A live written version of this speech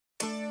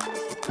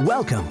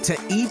Welcome to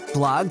Eat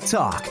Blog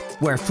Talk,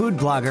 where food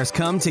bloggers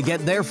come to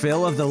get their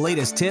fill of the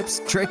latest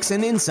tips, tricks,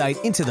 and insight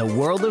into the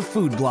world of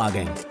food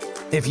blogging.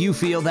 If you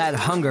feel that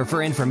hunger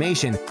for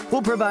information,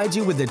 we'll provide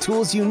you with the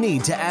tools you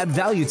need to add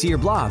value to your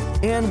blog,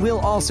 and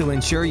we'll also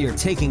ensure you're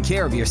taking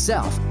care of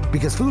yourself,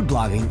 because food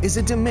blogging is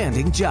a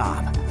demanding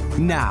job.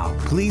 Now,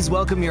 please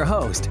welcome your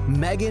host,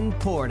 Megan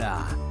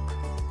Porta.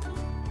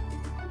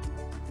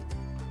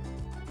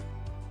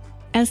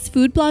 As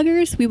food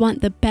bloggers, we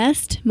want the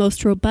best,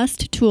 most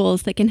robust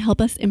tools that can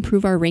help us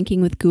improve our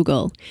ranking with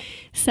Google.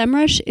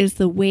 SEMrush is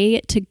the way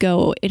to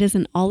go. It is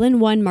an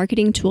all-in-one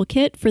marketing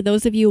toolkit for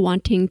those of you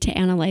wanting to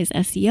analyze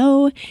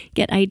SEO,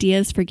 get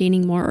ideas for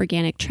gaining more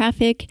organic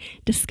traffic,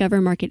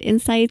 discover market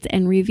insights,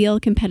 and reveal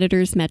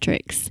competitors'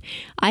 metrics.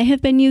 I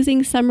have been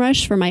using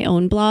SEMrush for my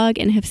own blog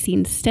and have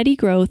seen steady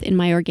growth in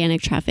my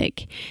organic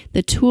traffic.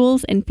 The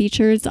tools and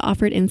features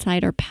offered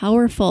inside are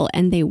powerful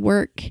and they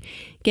work.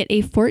 Get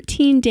a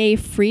 14-day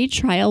free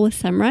trial with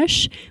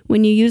SEMrush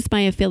when you use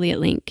my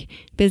affiliate link.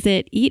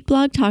 Visit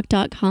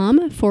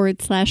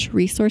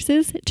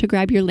eatblogtalk.com/resources to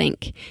grab your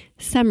link.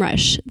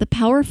 SEMrush, the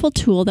powerful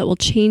tool that will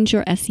change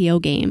your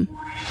SEO game.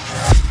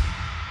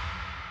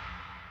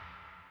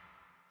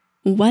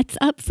 What's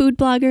up, food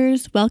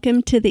bloggers?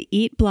 Welcome to the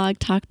Eat Blog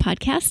Talk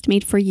podcast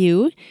made for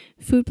you,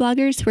 food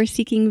bloggers who are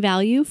seeking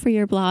value for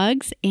your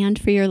blogs and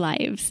for your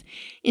lives.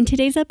 In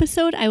today's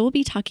episode, I will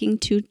be talking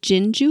to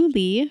Jinju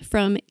Lee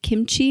from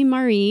Kimchi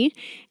Marie,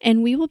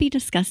 and we will be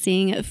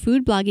discussing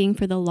food blogging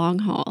for the long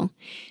haul.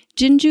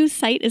 Jinju's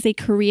site is a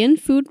Korean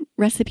food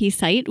recipe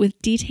site with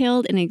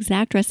detailed and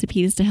exact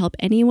recipes to help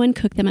anyone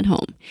cook them at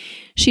home.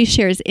 She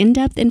shares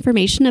in-depth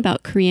information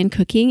about Korean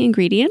cooking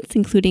ingredients,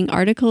 including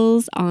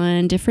articles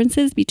on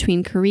differences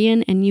between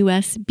Korean and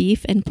U.S.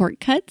 beef and pork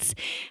cuts,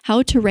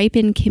 how to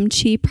ripen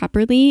kimchi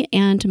properly,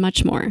 and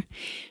much more.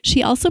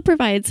 She also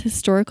provides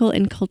historical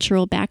and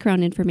cultural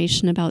background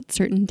information about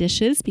certain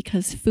dishes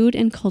because food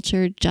and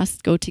culture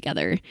just go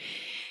together.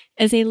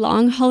 As a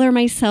long hauler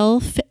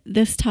myself,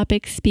 this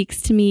topic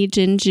speaks to me,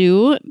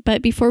 Jinju.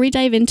 But before we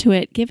dive into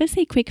it, give us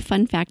a quick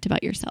fun fact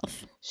about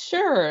yourself.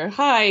 Sure.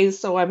 Hi.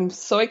 So I'm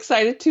so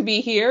excited to be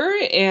here.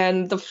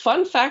 And the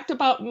fun fact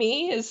about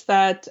me is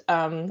that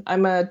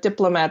I'm a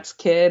diplomat's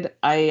kid.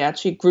 I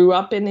actually grew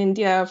up in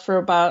India for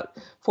about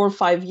 4 or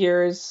 5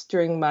 years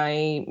during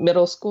my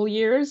middle school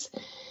years.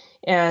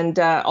 And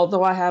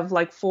although I have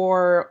like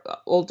 4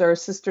 older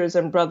sisters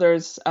and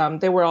brothers,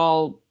 they were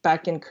all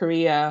back in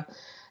Korea.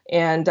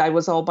 And I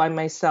was all by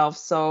myself,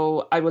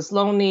 so I was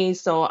lonely.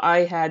 So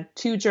I had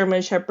 2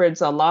 German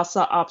Shepherds, a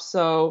Lhasa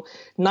Apso,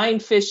 9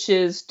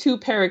 fishes, 2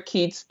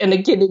 parakeets, and a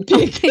guinea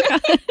pig. Oh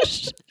my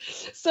gosh.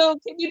 So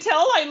can you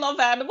tell I love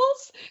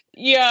animals?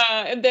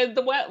 Yeah. And then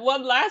the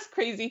one last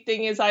crazy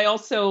thing is I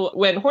also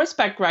went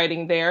horseback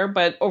riding there,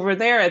 but over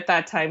there at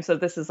that time, so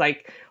this is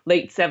like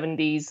late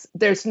 70s,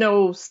 there's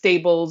no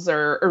stables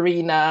or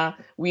arena.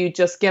 We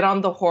just get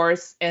on the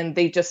horse and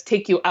they just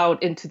take you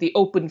out into the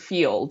open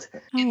field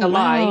in a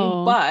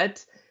line.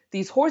 But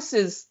these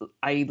horses,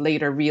 I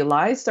later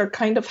realized, are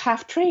kind of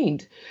half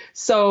trained.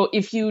 So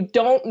if you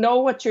don't know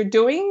what you're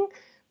doing,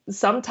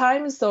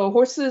 sometimes the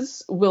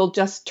horses will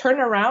just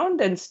turn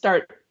around and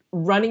start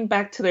running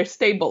back to their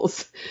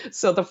stables.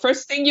 So the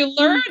first thing you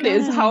learn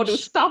is how to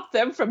stop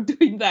them from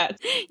doing that.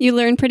 You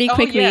learn pretty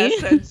quickly. Oh,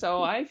 yes. And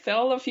so I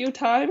fell a few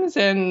times.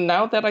 And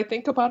now that I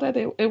think about it,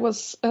 it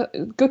was a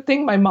good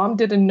thing my mom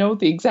didn't know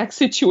the exact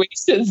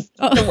situations.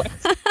 Oh.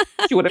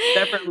 She would have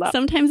never left.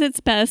 Sometimes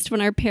it's best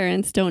when our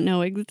parents don't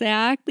know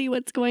exactly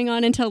what's going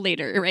on until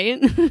later,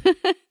 right?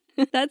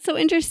 That's so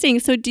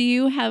interesting. So do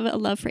you have a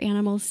love for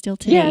animals still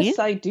today? Yes,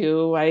 I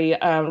do.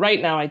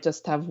 Right now I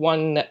just have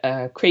one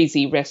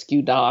crazy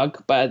rescue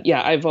dog, but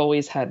yeah, I've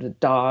always had a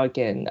dog,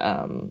 and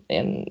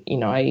you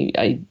know,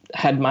 I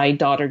had my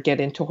daughter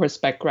get into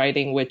horseback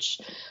riding,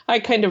 which I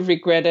kind of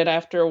regretted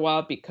after a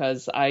while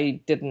because I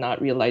did not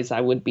realize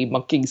I would be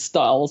mucking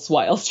stalls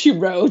while she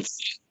rode.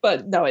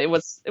 But no, it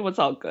was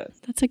all good.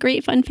 That's a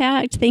great fun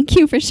fact. Thank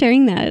you for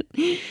sharing that.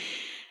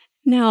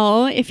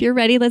 Now, if you're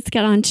ready, let's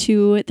get on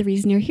to the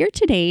reason you're here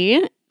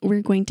today.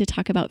 We're going to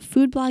talk about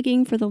food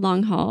blogging for the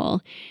long haul.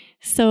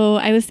 So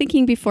I was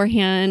thinking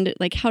beforehand,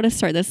 like how to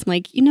start this. I'm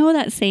like, you know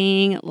that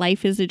saying,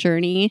 life is a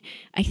journey?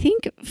 I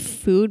think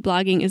food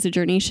blogging is a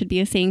journey should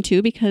be a saying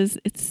too, because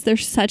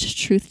there's such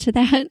truth to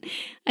that.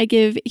 I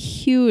give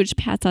huge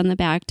pats on the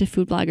back to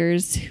food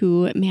bloggers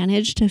who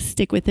manage to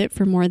stick with it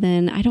for more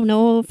than,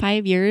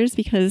 5 years,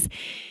 because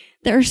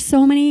there are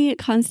so many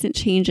constant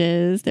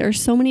changes. There are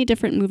so many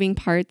different moving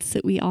parts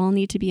that we all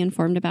need to be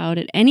informed about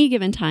at any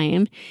given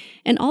time.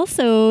 And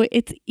also,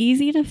 it's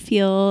easy to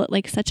feel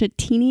like such a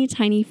teeny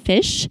tiny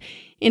fish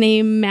in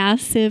a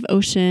massive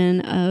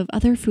ocean of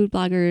other food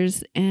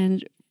bloggers,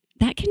 and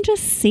that can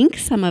just sink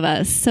some of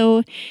us.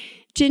 So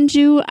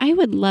Jinju, I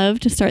would love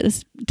to start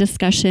this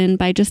discussion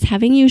by just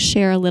having you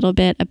share a little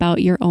bit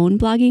about your own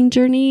blogging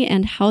journey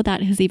and how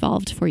that has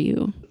evolved for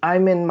you.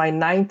 I'm in my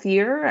 9th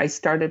year. I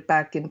started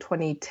back in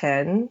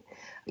 2010.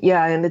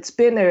 Yeah, and it's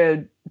been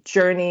a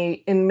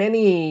journey in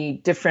many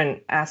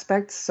different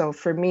aspects. So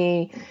for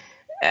me,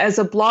 As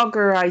a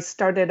blogger, I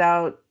started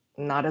out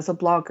not as a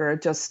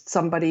blogger, just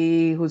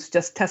somebody who's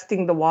just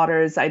testing the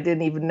waters. I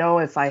didn't even know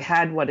if I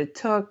had what it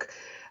took.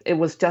 It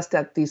was just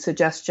at the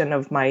suggestion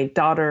of my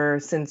daughter,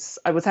 since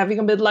I was having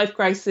a midlife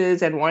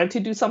crisis and wanted to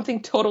do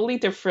something totally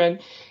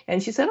different.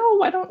 And she said, oh,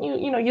 why don't you,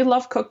 you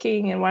love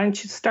cooking, and why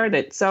don't you start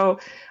it? So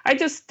I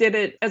just did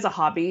it as a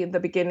hobby in the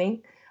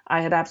beginning. I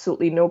had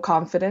absolutely no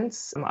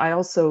confidence. I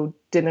also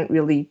didn't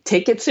really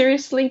take it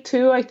seriously,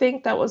 too. I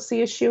think that was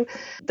the issue.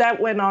 That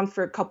went on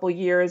for a couple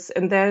years.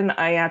 And then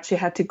I actually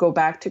had to go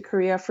back to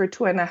Korea for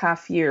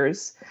 2.5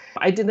 years.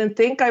 I didn't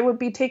think I would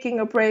be taking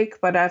a break,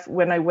 but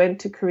when I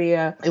went to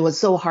Korea, it was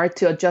so hard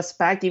to adjust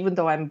back, even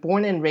though I'm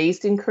born and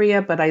raised in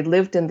Korea, but I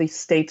lived in the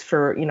States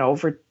for,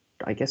 over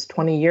I guess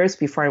 20 years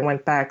before I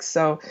went back.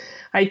 So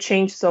I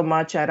changed so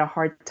much. I had a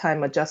hard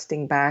time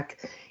adjusting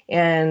back.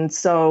 And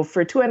so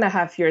for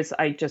 2.5 years,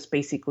 I just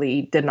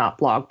basically did not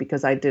blog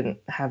because I didn't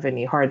have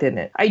any heart in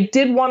it. I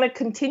did want to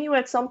continue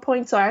at some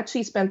point. So I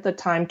actually spent the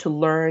time to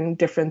learn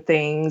different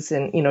things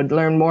and,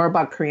 learn more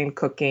about Korean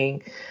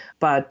cooking.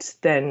 But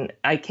then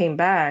I came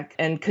back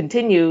and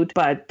continued.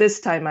 But this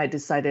time I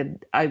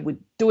decided I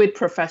would do it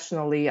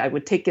professionally. I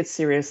would take it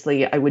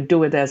seriously. I would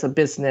do it as a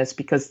business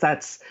because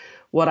that's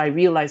what I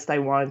realized I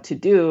wanted to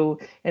do.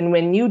 And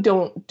when you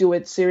don't do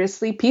it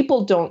seriously,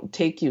 people don't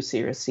take you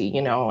seriously,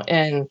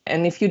 and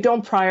if you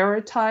don't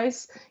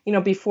prioritize,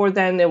 before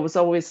then it was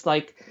always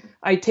like,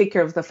 I take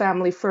care of the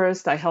family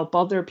first, I help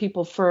other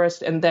people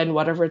first, and then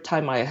whatever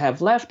time I have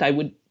left, I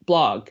would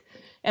blog.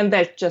 And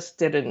that just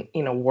didn't,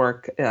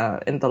 work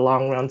in the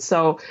long run.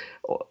 So,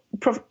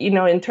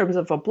 in terms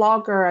of a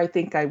blogger, I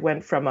think I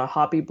went from a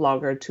hobby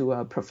blogger to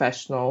a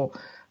professional,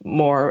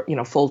 more,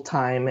 full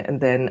time. And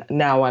then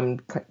now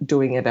I'm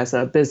doing it as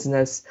a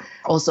business.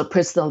 Also,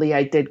 personally,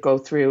 I did go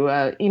through,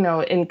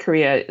 in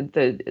Korea,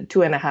 the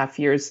 2.5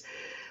 years.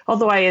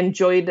 Although I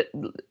enjoyed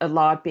a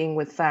lot being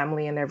with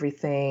family and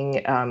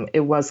everything,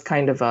 it was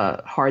kind of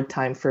a hard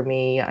time for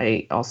me.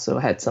 I also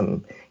had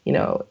some,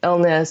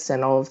 illness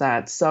and all of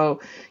that. So,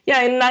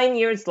 yeah, in 9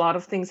 years, a lot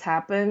of things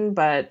happened,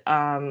 but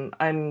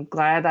I'm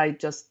glad I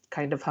just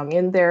kind of hung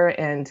in there.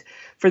 And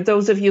for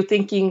those of you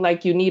thinking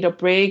like you need a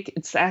break,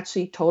 it's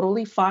actually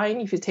totally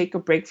fine if you take a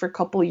break for a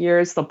couple of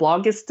years. The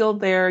blog is still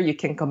there. You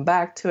can come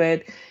back to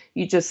it.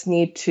 You just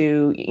need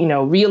to,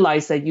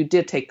 realize that you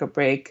did take a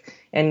break,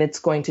 and it's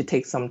going to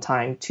take some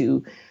time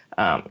to,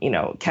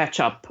 catch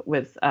up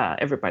with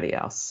everybody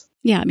else.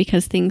 Yeah,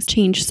 because things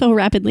change so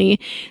rapidly.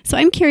 So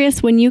I'm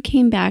curious, when you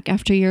came back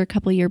after your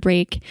couple-year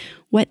break,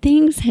 what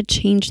things had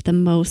changed the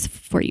most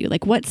for you?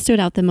 Like, what stood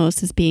out the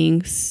most as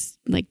being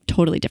like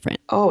totally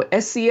different? Oh,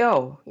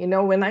 SEO.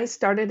 When I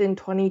started in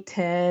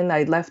 2010,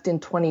 I left in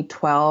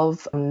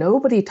 2012.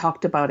 Nobody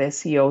talked about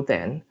SEO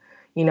then.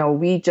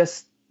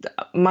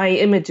 My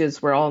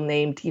images were all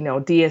named,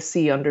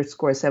 DSC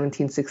underscore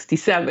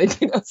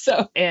 1767,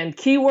 so, and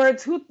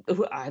keywords, who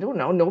I don't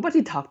know,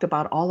 nobody talked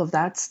about all of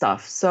that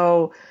stuff.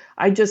 So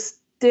I just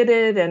did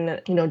it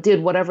and,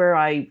 did whatever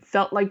I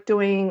felt like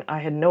doing. I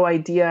had no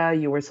idea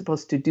you were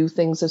supposed to do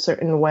things a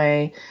certain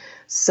way.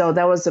 So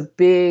that was a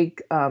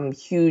big,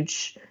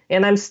 huge,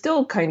 and I'm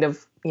still kind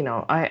of,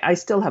 I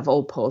still have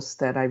old posts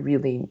that I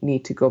really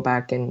need to go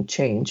back and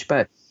change.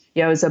 But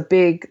yeah, it was a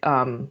big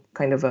kind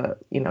of a,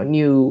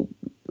 new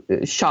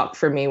shock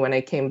for me when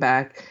I came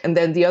back. And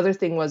then the other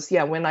thing was,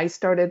 when I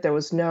started, there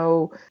was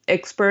no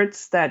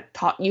experts that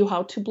taught you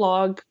how to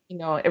blog.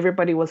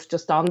 Everybody was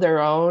just on their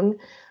own.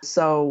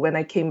 So when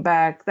I came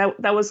back,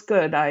 that was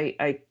good.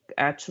 I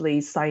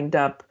actually signed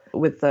up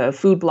with the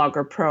Food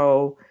Blogger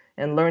Pro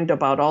and learned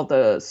about all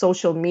the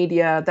social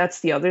media.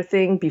 That's the other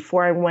thing.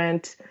 Before I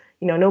went,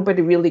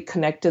 nobody really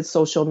connected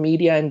social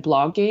media and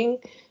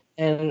blogging.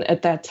 And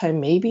at that time,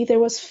 maybe there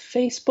was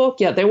Facebook.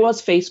 Yeah, there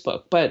was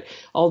Facebook, but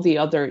all the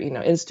other,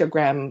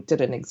 Instagram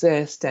didn't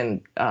exist,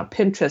 and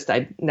Pinterest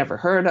I'd never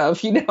heard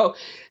of.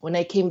 When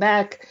I came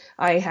back,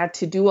 I had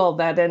to do all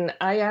that. And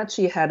I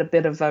actually had a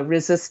bit of a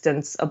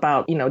resistance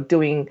about,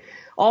 doing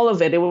all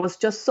of it. It was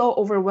just so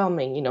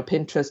overwhelming,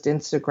 Pinterest,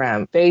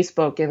 Instagram,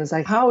 Facebook. And it's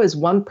like, how is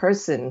one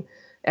person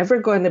ever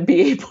going to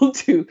be able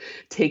to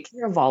take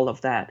care of all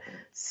of that?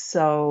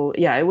 So,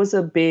 yeah, it was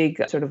a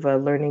big sort of a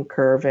learning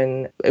curve,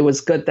 and it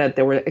was good that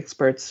there were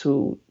experts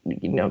who,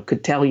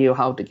 could tell you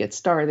how to get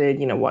started,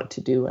 what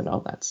to do and all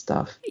that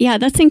stuff. Yeah,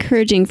 that's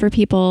encouraging for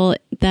people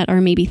that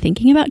are maybe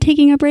thinking about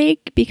taking a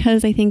break,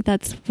 because I think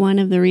that's one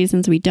of the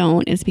reasons we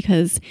don't, is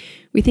because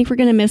we think we're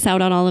going to miss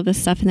out on all of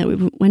this stuff, and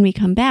that when we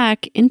come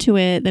back into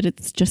it, that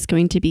it's just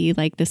going to be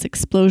like this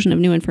explosion of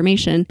new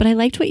information. But I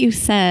liked what you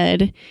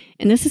said,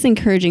 and this is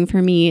encouraging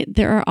for me.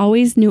 There are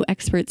always new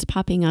experts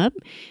popping up.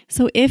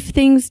 So if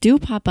things do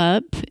pop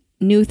up,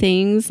 new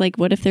things, like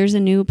what if there's a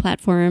new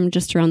platform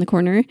just around the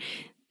corner,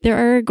 there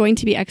are going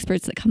to be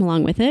experts that come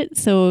along with it.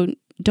 So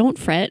don't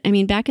fret. I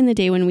mean, back in the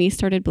day when we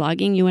started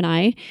blogging, you and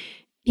I,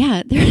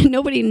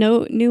 nobody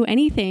knew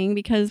anything,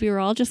 because we were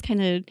all just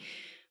kind of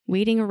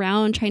waiting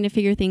around trying to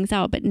figure things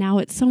out. But now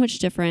it's so much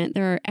different.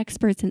 There are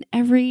experts in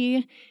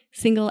every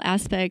single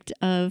aspect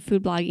of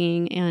food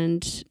blogging,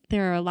 and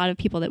there are a lot of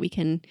people that we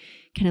can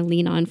kind of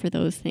lean on for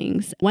those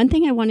things. One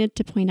thing I wanted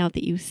to point out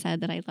that you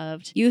said that I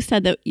loved, you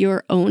said that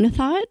your own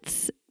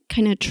thoughts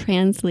kind of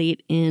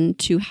translate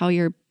into how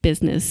your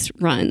business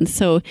runs.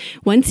 So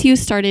once you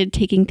started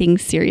taking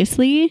things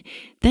seriously,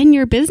 then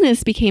your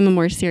business became a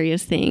more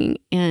serious thing.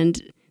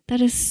 And that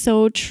is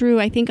so true.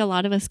 I think a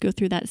lot of us go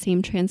through that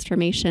same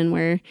transformation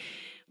where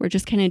we're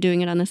just kind of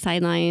doing it on the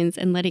sidelines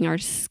and letting our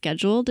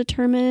schedule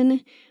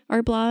determine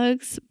our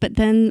blogs. But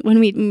then when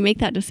we make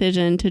that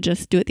decision to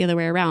just do it the other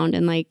way around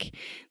and like,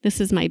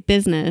 this is my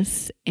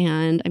business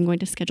and I'm going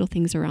to schedule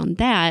things around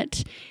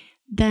that,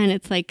 then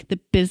it's like the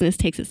business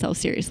takes itself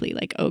seriously.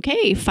 Like,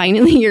 okay,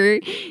 finally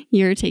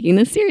you're taking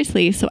this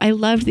seriously. So I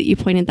loved that you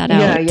pointed that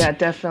out. Yeah,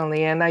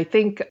 definitely. And I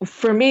think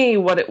for me,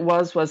 what it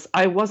was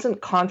I wasn't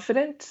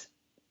confident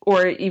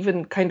or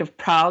even kind of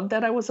proud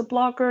that I was a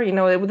blogger. You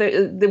know,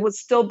 it was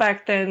still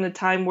back then a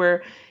time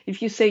where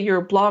if you say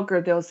you're a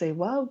blogger, they'll say,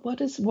 well, what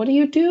do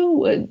you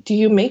do? Do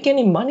you make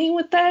any money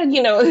with that?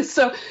 You know,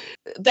 so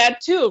that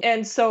too.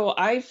 And so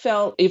I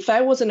felt if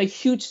I wasn't a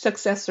huge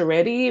success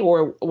already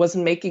or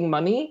wasn't making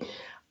money,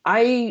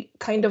 I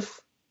kind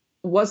of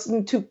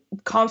wasn't too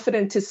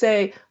confident to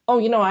say, oh,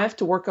 you know, I have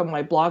to work on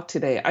my blog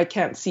today. I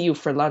can't see you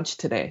for lunch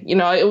today. You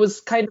know, it was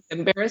kind of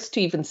embarrassed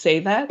to even say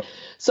that.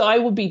 So I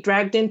would be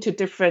dragged into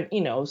different, you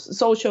know,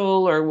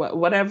 social or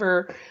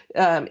whatever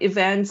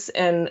events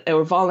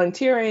or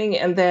volunteering.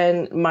 And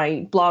then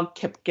my blog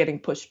kept getting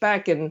pushed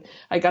back. And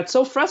I got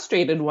so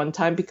frustrated one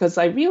time because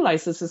I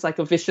realized this is like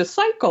a vicious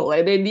cycle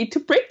and I need to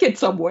break it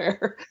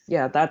somewhere.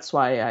 Yeah, that's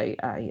why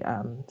I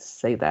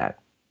say that.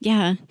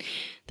 Yeah,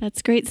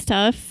 that's great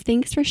stuff.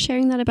 Thanks for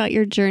sharing that about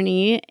your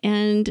journey.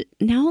 And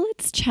now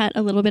let's chat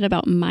a little bit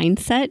about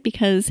mindset,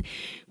 because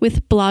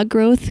with blog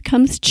growth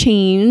comes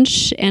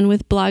change. And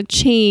with blog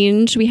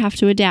change, we have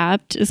to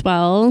adapt as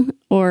well,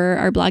 or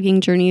our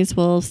blogging journeys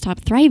will stop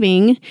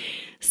thriving.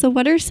 So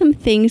what are some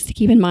things to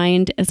keep in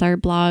mind as our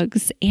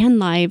blogs and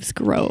lives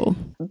grow?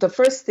 The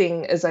first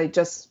thing, as I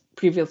just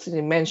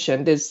previously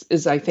mentioned, is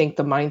I think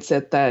the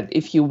mindset that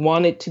if you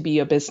want it to be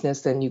a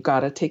business, then you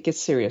got to take it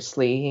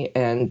seriously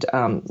and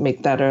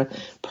make that a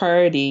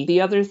priority.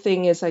 The other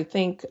thing is I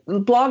think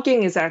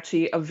blogging is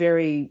actually a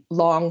very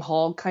long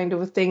haul kind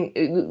of a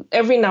thing.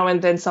 Every now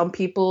and then some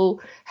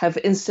people have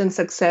instant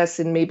success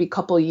in maybe a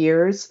couple of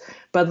years,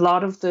 but a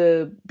lot of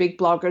the big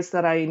bloggers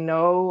that I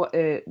know,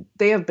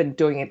 they have been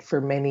doing it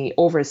for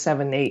over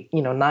 7, 8,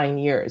 9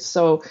 years.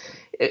 So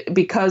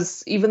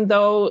because even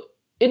though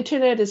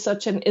internet is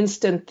such an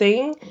instant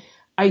thing,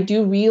 I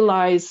do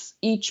realize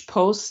each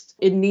post,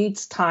 it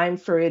needs time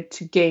for it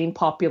to gain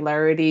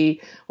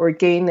popularity or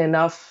gain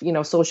enough,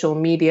 social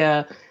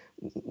media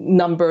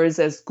numbers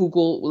as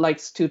Google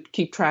likes to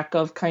keep track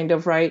of, kind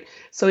of, right?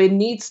 So it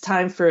needs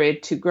time for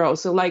it to grow.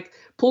 So like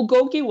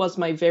bulgogi was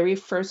my very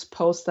first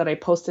post that I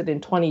posted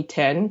in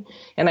 2010.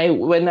 And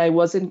when I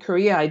was in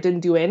Korea, I didn't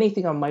do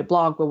anything on my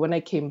blog. But when I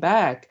came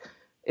back,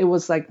 it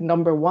was like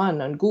number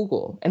 1 on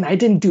Google and I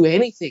didn't do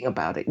anything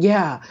about it.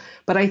 Yeah.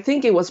 But I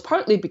think it was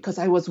partly because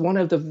I was one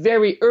of the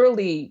very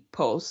early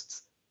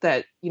posts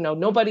that,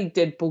 nobody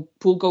did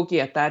bulgogi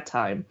at that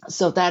time.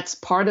 So that's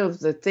part of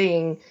the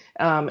thing.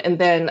 And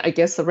then I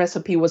guess the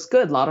recipe was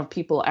good. A lot of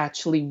people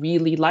actually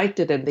really liked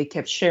it and they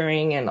kept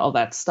sharing and all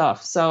that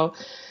stuff. So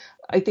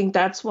I think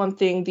that's one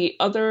thing. The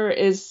other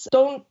is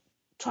don't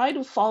try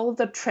to follow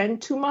the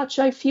trend too much.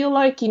 I feel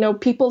like,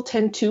 people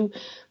tend to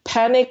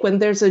panic when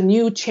there's a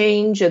new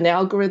change in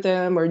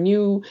algorithm or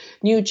new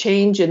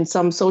change in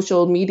some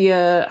social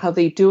media, how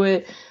they do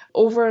it.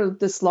 Over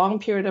this long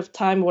period of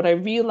time, what I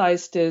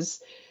realized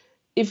is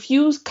if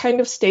you kind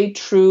of stay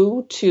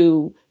true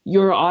to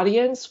your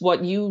audience,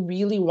 what you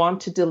really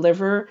want to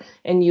deliver,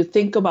 and you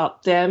think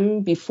about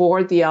them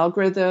before the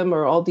algorithm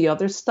or all the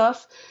other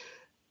stuff,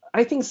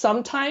 I think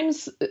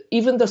sometimes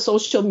even the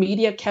social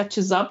media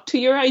catches up to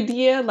your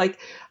idea. Like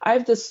I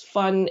have this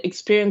fun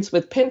experience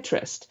with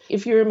Pinterest.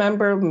 If you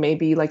remember,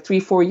 maybe like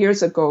 3-4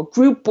 years ago,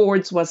 group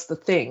boards was the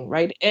thing,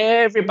 right?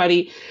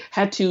 Everybody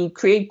had to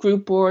create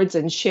group boards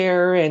and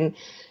share. And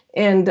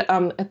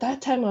at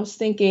that time I was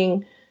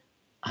thinking,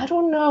 I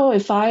don't know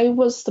if I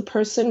was the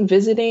person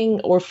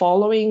visiting or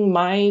following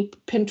my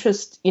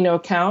Pinterest,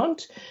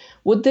 account,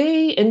 would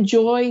they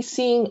enjoy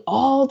seeing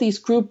all these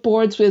group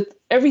boards with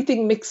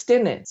everything mixed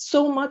in it?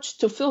 So much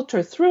to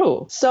filter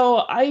through. So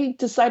I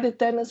decided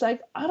then, it's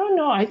like, I don't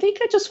know. I think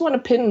I just want to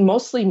pin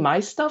mostly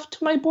my stuff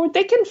to my board.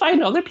 They can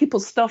find other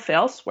people's stuff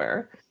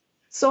elsewhere.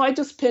 So I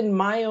just pinned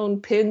my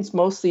own pins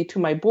mostly to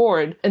my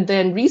board. And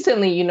then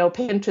recently,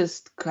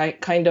 Pinterest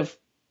kind of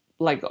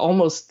like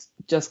almost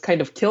just kind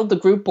of killed the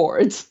group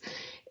boards.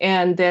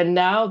 And then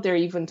now they're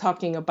even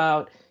talking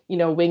about,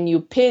 when you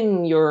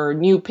pin your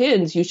new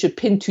pins, you should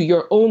pin to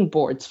your own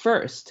boards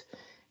first.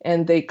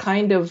 And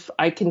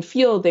I can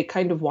feel they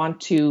kind of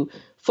want to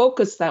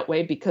focus that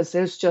way because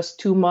there's just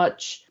too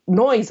much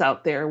noise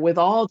out there with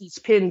all these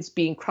pins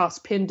being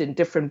cross-pinned in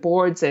different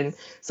boards. And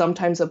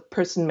sometimes a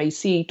person may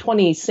see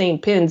 20 same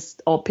pins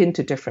all pinned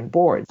to different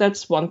boards.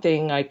 That's one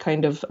thing I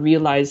kind of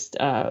realized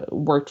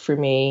worked for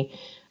me.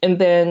 And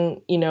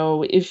then,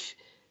 if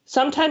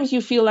sometimes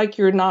you feel like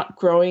you're not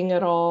growing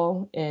at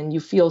all and you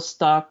feel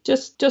stuck,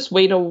 just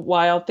wait a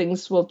while,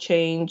 things will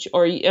change.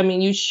 Or,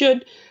 you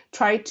should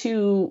try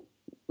to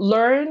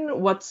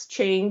learn what's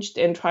changed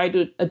and try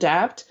to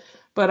adapt.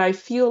 But I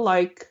feel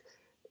like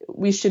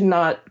we should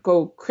not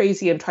go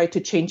crazy and try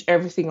to change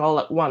everything all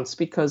at once,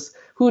 because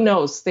who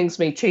knows, things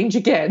may change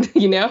again,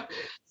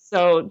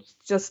 So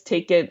just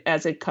take it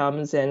as it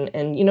comes and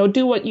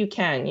do what you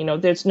can.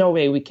 There's no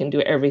way we can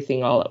do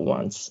everything all at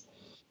once.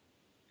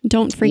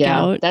 Don't freak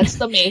out. That's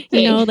the main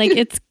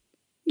thing.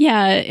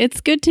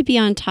 It's good to be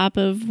on top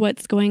of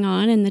what's going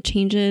on and the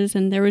changes.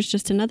 And there was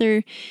just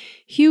another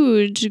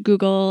huge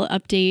Google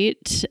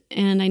update,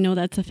 and I know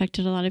that's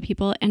affected a lot of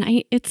people.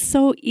 And it's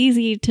so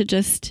easy to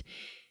just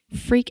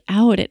freak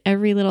out at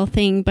every little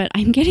thing, but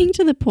I'm getting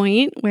to the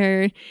point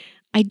where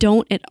I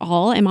don't at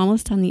all. I'm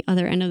almost on the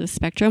other end of the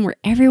spectrum where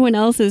everyone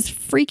else is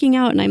freaking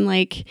out. And I'm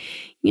like,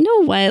 you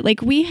know what?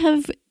 Like we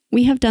have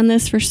done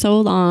this for so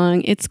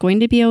long. It's going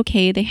to be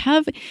okay. They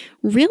have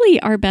really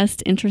our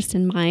best interest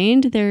in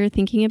mind. They're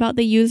thinking about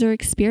the user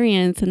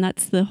experience, and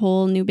that's the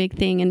whole new big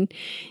thing. And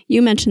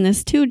you mentioned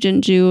this too,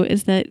 Jinju,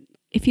 is that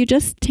if you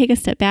just take a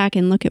step back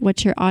and look at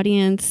what your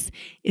audience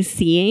is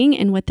seeing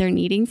and what they're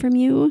needing from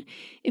you,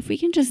 if we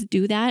can just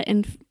do that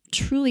and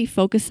truly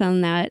focus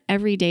on that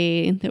every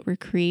day that we're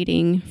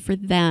creating for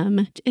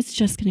them, it's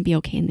just going to be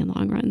okay in the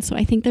long run. So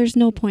I think there's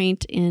no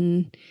point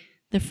in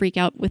the freak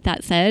out. With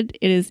that said,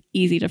 it is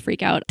easy to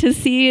freak out. To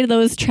see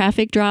those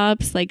traffic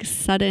drops, like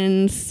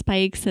sudden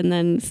spikes and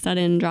then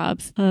sudden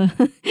drops,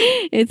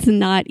 it's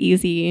not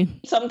easy.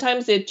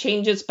 Sometimes it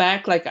changes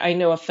back. Like I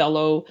know a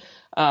fellow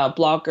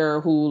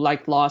blogger who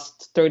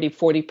lost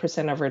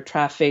 30-40% of her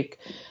traffic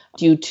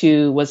due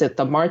to, was it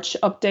the March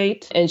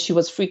update? And she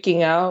was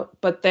freaking out.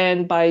 But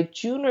then by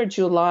June or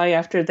July,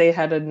 after they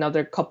had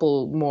another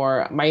couple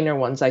more minor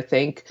ones, I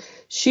think,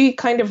 she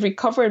kind of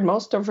recovered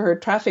most of her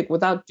traffic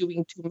without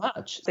doing too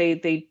much.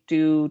 They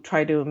do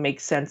try to make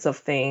sense of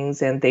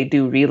things, and they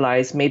do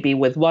realize maybe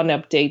with one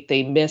update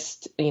they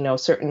missed,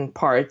 certain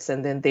parts,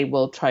 and then they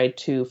will try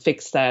to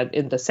fix that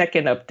in the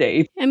second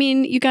update. I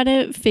mean, you got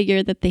to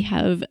figure that they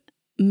have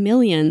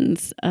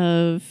millions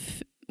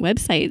of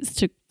websites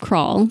to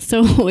crawl.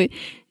 So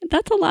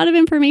that's a lot of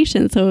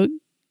information. So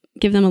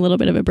give them a little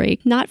bit of a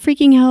break. Not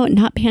freaking out,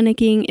 not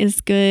panicking is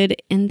good.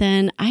 And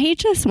then I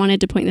just wanted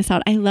to point this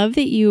out. I love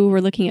that you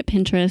were looking at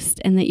Pinterest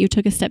and that you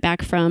took a step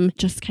back from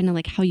just kind of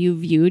like how you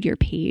viewed your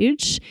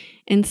page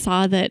and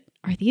saw that,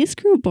 are these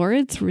group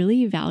boards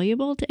really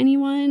valuable to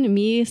anyone?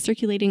 Me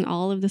circulating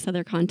all of this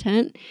other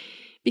content?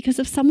 Because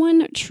if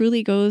someone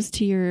truly goes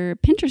to your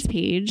Pinterest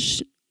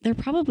page, they're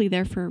probably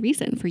there for a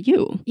reason, for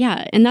you.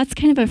 Yeah. And that's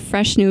kind of a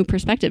fresh new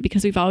perspective,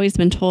 because we've always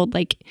been told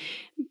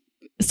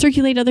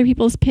circulate other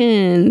people's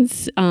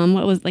pins.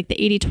 What was the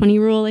 80-20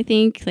 rule, I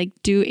think,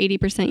 do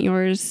 80%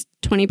 yours,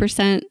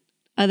 20%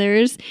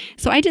 others.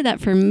 So I did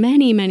that for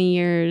many, many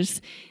years,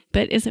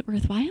 but is it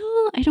worthwhile?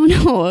 I don't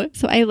know.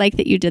 So I like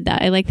that you did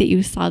that. I like that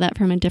you saw that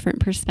from a different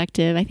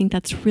perspective. I think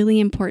that's really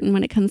important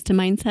when it comes to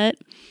mindset.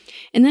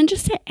 And then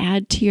just to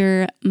add to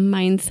your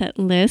mindset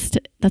list,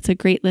 that's a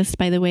great list,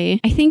 by the way.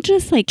 I think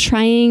just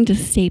trying to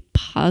stay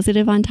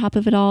positive on top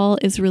of it all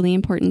is really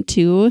important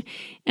too.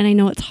 And I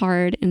know it's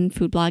hard in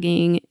food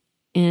blogging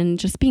and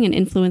just being an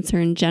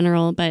influencer in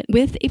general, but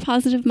with a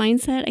positive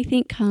mindset, I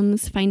think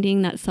comes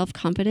finding that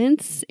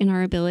self-confidence in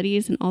our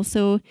abilities. And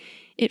also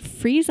it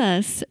frees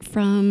us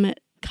from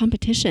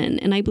competition.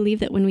 And I believe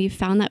that when we've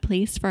found that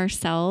place for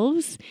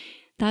ourselves,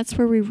 that's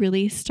where we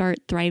really start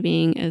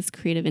thriving as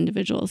creative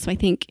individuals. So I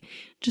think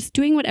just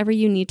doing whatever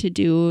you need to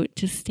do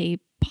to stay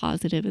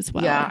positive as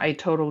well. Yeah, I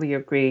totally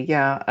agree.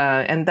 Yeah.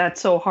 And that's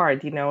so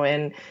hard,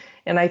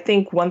 and I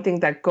think one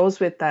thing that goes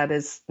with that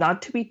is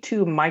not to be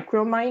too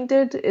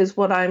micro-minded is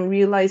what I'm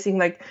realizing.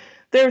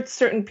 There are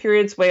certain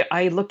periods where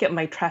I look at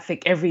my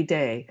traffic every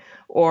day,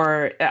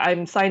 or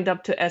I'm signed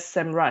up to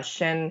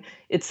SEMrush and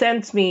it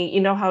sends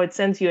me, how it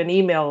sends you an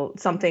email,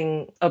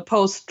 a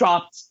post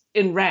dropped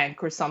in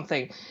rank or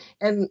something.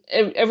 And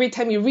every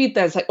time you read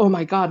that, it's oh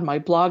my God, my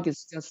blog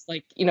is just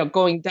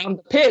going down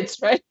the pits,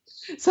 right?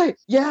 It's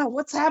yeah,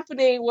 what's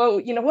happening?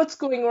 Well, what's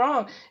going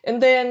wrong?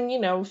 And then,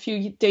 a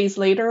few days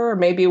later, or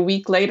maybe a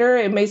week later,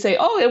 it may say,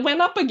 oh, it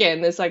went up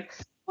again. It's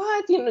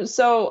what?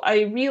 So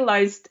I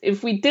realized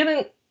if we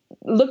didn't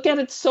look at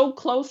it so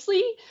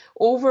closely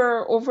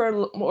over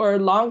or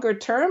longer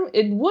term,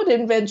 it would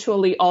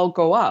eventually all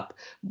go up.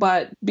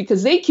 But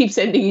because they keep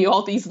sending you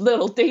all these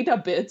little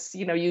data bits,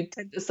 you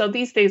tend to, so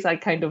these days I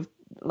kind of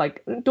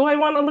do I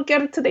want to look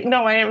at it today?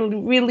 No, I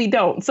really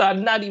don't. So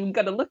I'm not even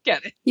going to look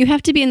at it. You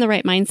have to be in the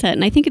right mindset.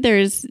 And I think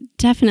there's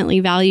definitely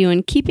value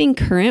in keeping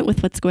current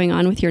with what's going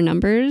on with your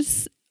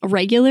numbers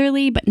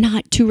regularly, but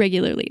not too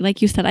regularly.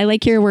 Like you said, I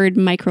like your word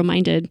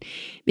micro-minded,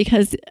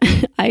 because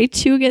I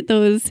too get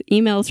those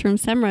emails from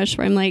SEMrush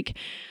where I'm like,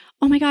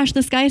 oh my gosh,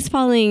 the sky's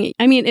falling.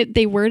 I mean,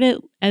 they word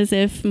it as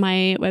if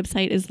my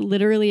website is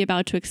literally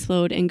about to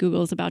explode and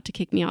Google's about to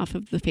kick me off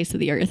of the face of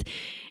the earth.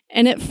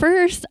 And at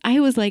first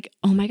I was like,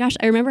 oh my gosh,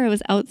 I remember I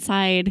was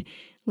outside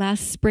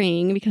last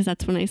spring because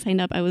that's when I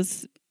signed up. I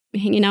was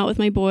hanging out with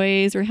my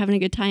boys or having a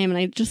good time. And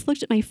I just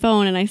looked at my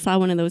phone and I saw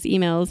one of those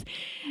emails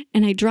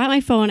and I dropped my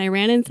phone. I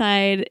ran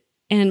inside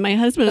and my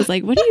husband was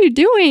like, what are you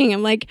doing?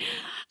 I'm like,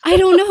 I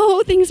don't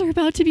know. Things are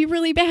about to be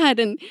really bad.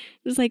 And it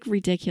was like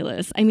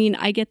ridiculous. I mean,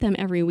 I get them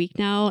every week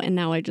now and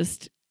now I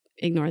just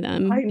ignore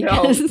them. I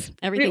know.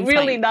 Everything's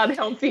really fine. not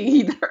healthy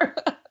either.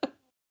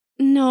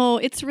 No,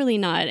 it's really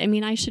not. I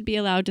mean, I should be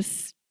allowed to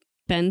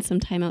spend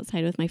some time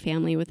outside with my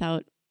family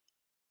without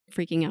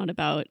freaking out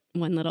about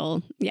one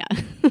little, yeah.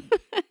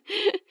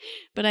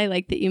 But I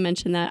like that you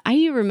mentioned that.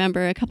 I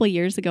remember a couple of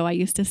years ago, I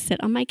used to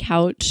sit on my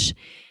couch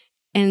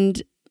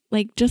and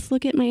like just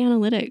look at my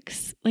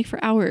analytics like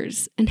for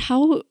hours. And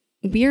how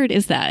weird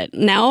is that?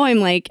 Now I'm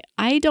like,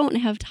 I don't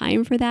have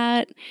time for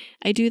that.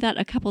 I do that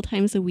a couple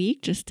times a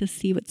week just to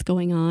see what's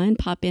going on,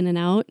 pop in and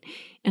out.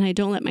 And I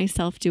don't let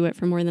myself do it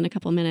for more than a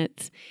couple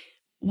minutes.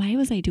 Why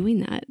was I doing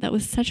that? That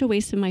was such a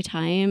waste of my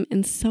time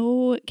and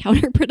so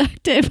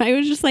counterproductive. I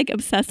was just like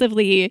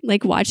obsessively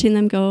like watching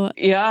them go.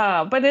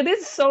 Yeah, but it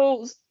is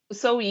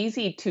so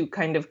easy to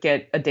kind of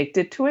get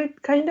addicted to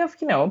it, kind of,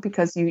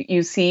 because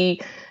you see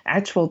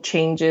actual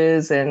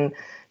changes and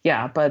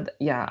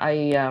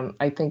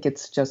I think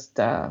it's just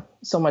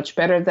so much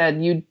better that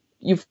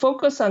you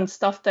focus on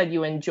stuff that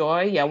you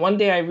enjoy. Yeah, one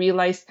day I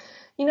realized,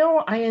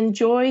 I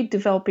enjoy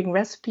developing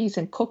recipes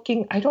and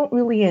cooking. I don't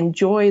really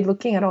enjoy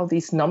looking at all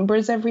these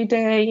numbers every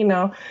day,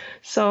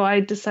 So I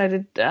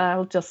decided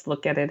I'll just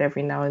look at it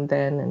every now and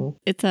then. And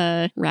it's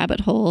a rabbit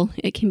hole.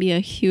 It can be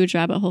a huge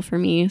rabbit hole for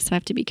me, so I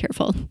have to be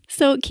careful.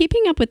 So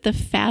keeping up with the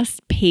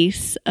fast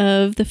pace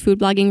of the food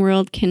blogging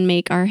world can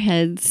make our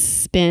heads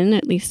spin,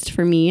 at least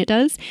for me it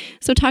does.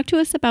 So talk to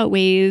us about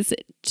ways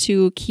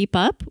to keep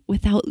up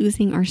without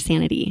losing our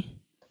sanity.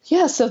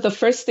 Yeah, so the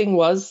first thing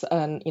was,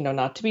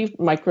 not to be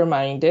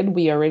micro-minded.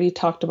 We already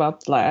talked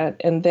about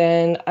that. And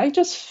then I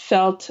just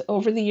felt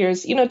over the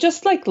years,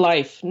 just like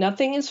life,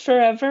 nothing is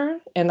forever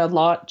and a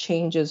lot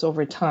changes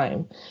over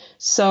time.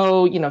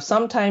 So,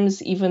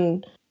 sometimes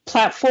even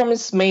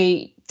platforms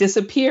may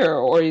disappear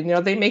or,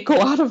 they may go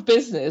out of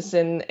business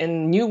and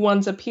new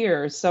ones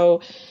appear.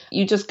 So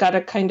you just got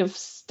to kind of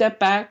step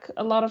back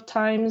a lot of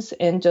times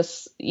and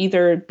just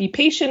either be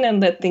patient and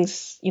let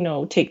things,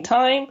 take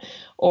time,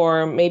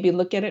 or maybe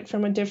look at it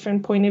from a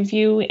different point of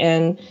view.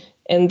 And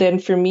then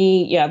for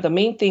me, the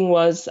main thing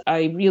was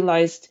I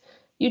realized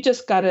you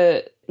just got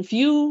to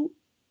view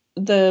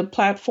the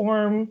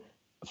platform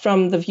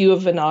from the view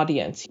of an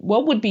audience.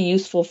 What would be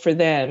useful for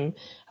them?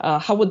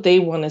 How would they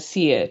want to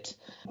see it?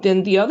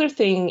 Then the other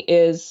thing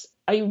is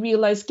I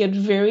realized get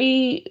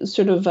very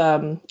sort of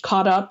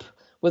caught up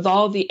with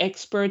all the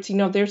experts.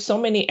 There's so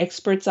many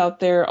experts out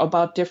there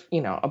about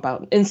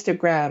about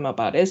Instagram,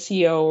 about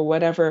SEO or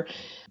whatever.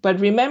 But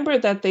remember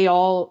that they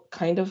all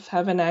kind of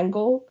have an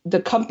angle.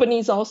 The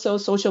companies also,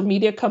 social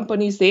media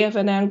companies, they have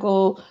an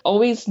angle.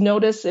 Always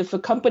notice if a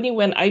company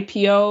went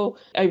IPO,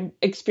 I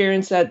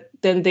experienced that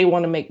then they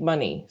want to make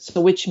money. So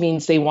which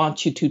means they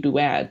want you to do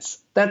ads.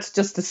 That's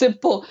just a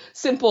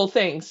simple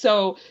thing.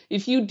 So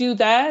if you do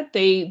that,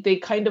 they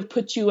kind of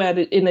put you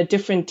in a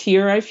different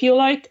tier, I feel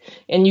like,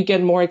 and you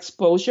get more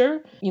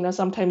exposure.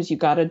 Sometimes you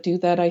got to do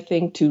that, I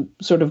think, to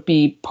sort of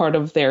be part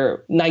of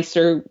their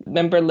nicer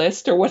member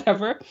list or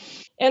whatever.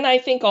 And I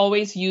think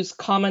always use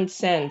common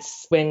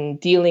sense when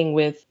dealing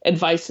with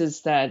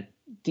advices that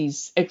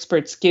these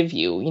experts give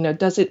you.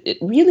 Does it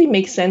really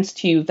make sense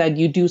to you that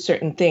you do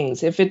certain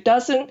things? If it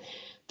doesn't,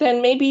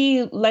 then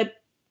maybe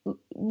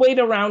wait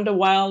around a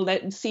while,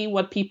 see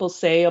what people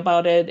say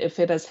about it, if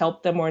it has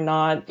helped them or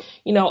not.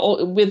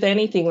 With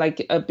anything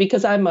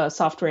because I'm a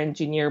software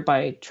engineer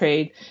by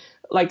trade,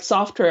 like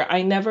software,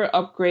 I never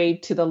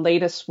upgrade to the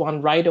latest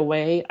one right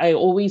away. I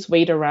always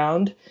wait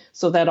around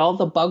so that all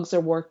the bugs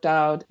are worked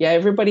out. Yeah,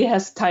 everybody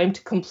has time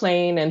to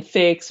complain and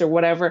fix or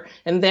whatever.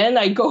 And then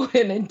I go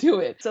in and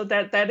do it. So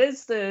that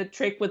is the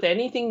trick with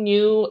anything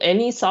new,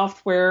 any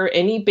software,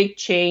 any big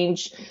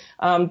change.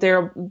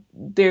 There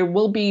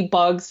will be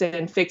bugs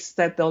and fixes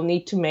that they'll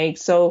need to make.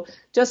 So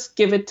just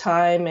give it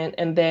time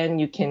and then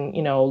you can,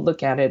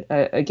 look at it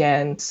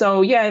again.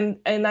 So yeah,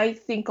 and I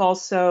think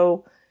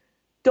also,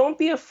 don't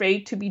be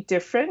afraid to be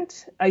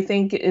different. I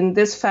think in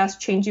this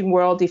fast-changing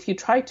world, if you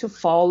try to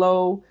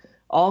follow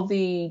all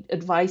the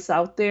advice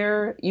out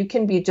there, you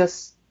can be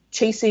just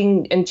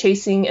chasing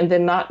and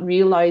then not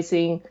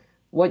realizing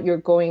what you're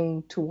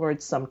going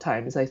towards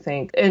sometimes, I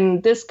think.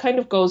 And this kind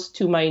of goes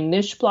to my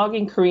niche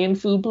blogging, Korean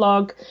food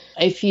blog.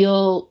 I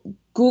feel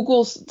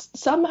Google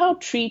somehow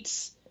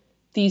treats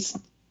these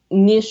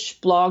niche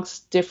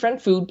blogs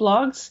different, food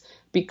blogs,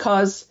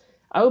 because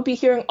I would be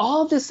hearing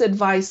all this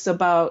advice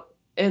about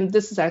and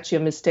this is actually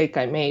a mistake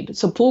I made.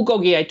 So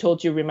bulgogi, I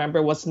told you,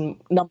 remember, was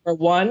number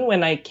one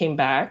when I came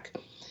back.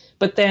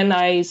 But then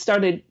I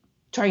started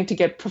trying to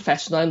get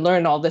professional and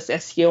learn all this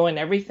SEO and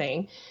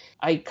everything.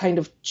 I kind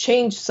of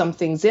changed some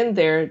things in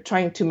there,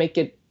 trying to make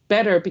it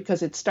better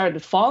because it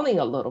started falling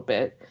a little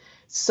bit.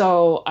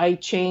 So I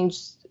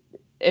changed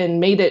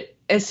and made it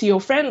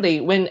SEO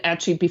friendly when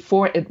actually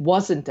before it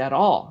wasn't at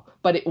all,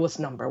 but it was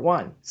number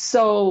one.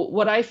 So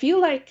what I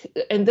feel like,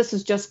 and this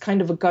is just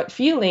kind of a gut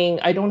feeling,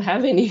 I don't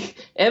have any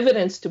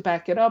evidence to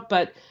back it up,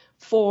 but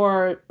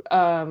for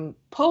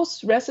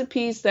post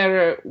recipes that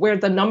are where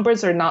the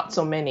numbers are not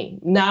so many.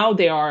 Now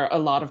there are a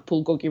lot of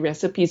bulgogi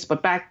recipes,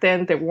 but back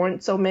then there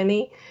weren't so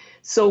many.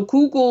 So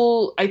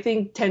Google, I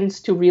think,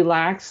 tends to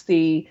relax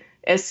the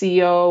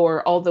SEO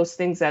or all those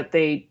things that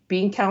they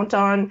bean count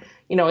on.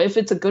 If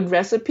it's a good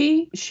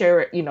recipe,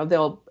 share it,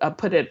 they'll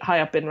put it high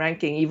up in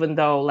ranking, even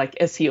though like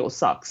SEO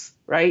sucks,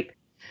 right?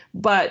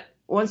 But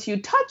once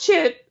you touch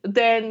it,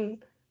 then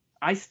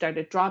I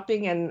started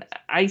dropping and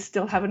I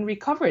still haven't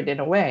recovered in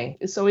a way.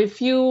 So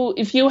if you're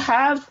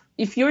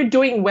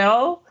doing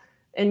well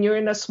and you're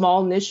in a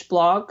small niche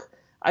blog,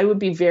 I would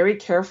be very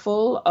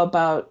careful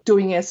about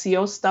doing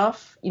SEO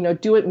stuff.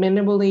 Do it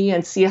minimally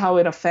and see how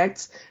it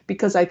affects,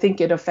 because I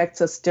think it affects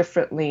us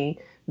differently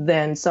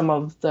than some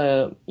of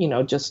the,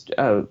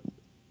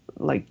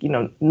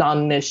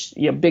 non-niche,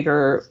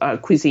 bigger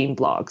cuisine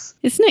blogs.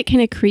 Isn't it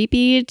kind of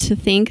creepy to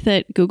think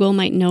that Google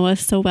might know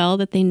us so well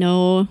that they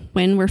know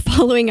when we're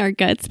following our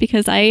guts?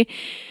 Because I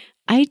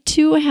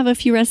too have a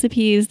few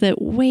recipes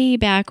that way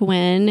back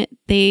when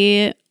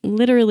they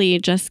literally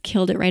just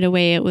killed it right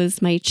away. It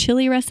was my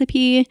chili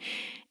recipe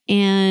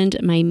and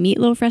my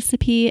meatloaf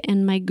recipe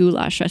and my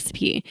goulash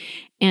recipe.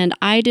 And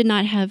I did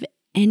not have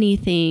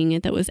anything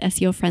that was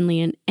SEO friendly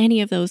in any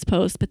of those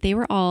posts, but they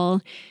were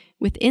all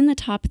within the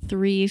top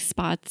 3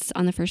 spots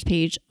on the first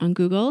page on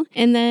Google.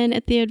 And then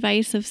at the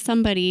advice of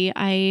somebody,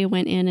 I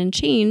went in and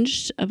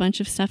changed a bunch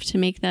of stuff to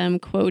make them,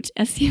 quote,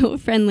 SEO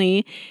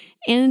friendly.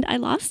 And I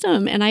lost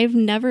them. And I've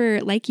never,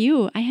 like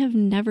you, I have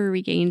never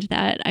regained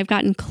that. I've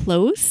gotten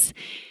close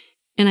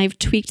and I've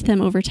tweaked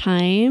them over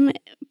time,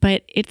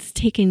 but it's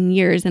taken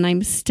years and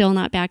I'm still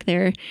not back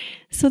there.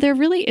 So there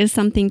really is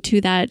something to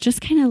that,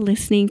 just kind of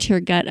listening to your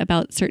gut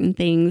about certain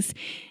things.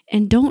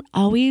 And don't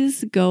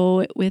always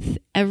go with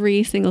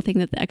every single thing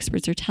that the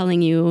experts are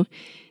telling you.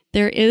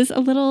 There is a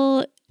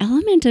little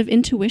element of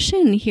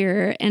intuition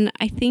here. And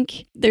I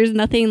think there's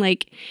nothing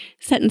like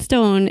set in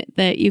stone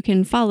that you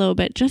can follow,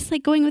 but just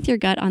like going with your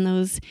gut on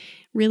those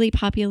really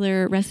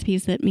popular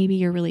recipes that maybe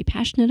you're really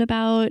passionate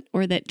about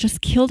or that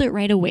just killed it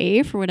right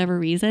away for whatever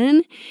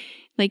reason,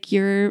 like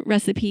your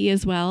recipe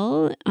as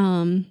well.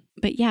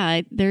 But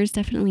yeah, there's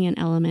definitely an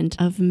element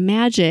of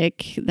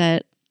magic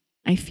that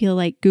I feel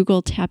like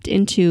Google tapped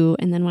into.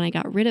 And then when I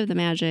got rid of the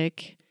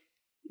magic,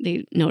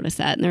 they noticed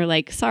that and they're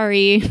like,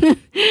 sorry.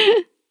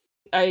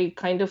 I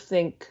kind of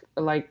think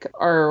like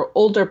our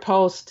older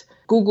post,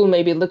 Google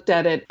maybe looked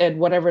at it at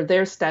whatever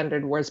their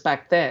standard was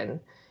back then.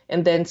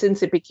 And then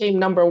since it became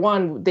number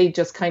one, they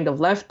just kind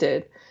of left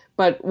it.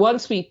 But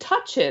once we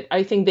touch it,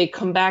 I think they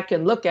come back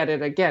and look at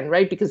it again,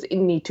 right? Because they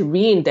need to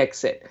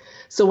reindex it.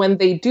 So when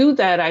they do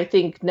that, I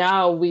think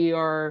now we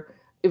are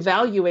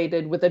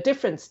evaluated with a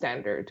different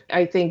standard.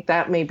 I think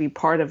that may be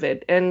part of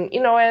it. And,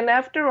 and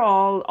after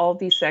all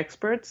these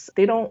experts,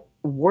 they don't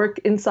work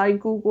inside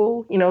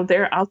Google,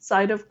 they're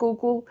outside of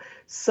Google.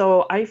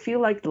 So I feel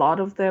like a lot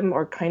of them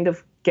are kind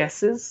of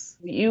guesses.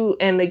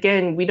 And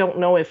again, we don't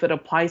know if it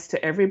applies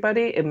to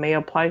everybody. It may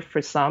apply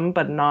for some,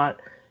 but not,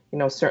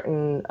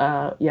 certain,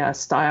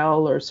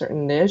 style or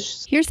certain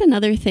niche. Here's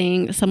another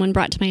thing someone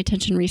brought to my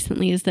attention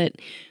recently is that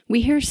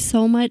we hear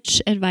so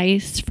much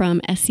advice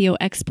from SEO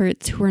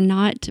experts who are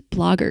not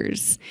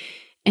bloggers.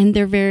 And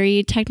they're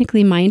very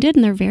technically minded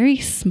and they're very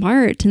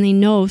smart and they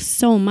know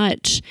so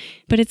much,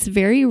 but it's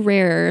very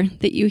rare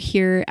that you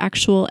hear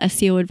actual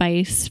SEO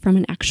advice from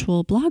an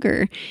actual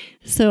blogger.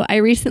 So I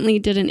recently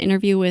did an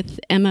interview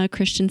with Emma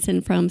Christensen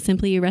from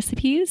Simply You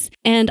Recipes,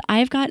 and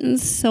I've gotten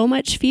so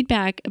much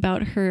feedback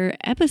about her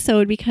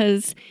episode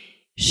because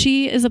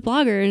she is a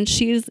blogger and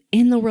she's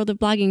in the world of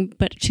blogging,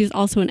 but she's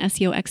also an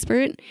SEO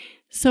expert.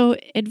 So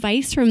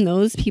advice from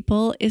those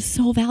people is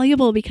so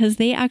valuable because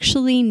they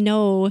actually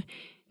know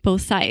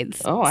both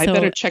sides. Oh, I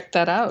better check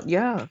that out.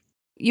 Yeah.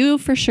 You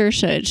for sure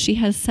should. She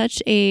has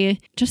such a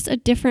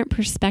different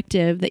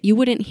perspective that you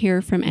wouldn't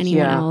hear from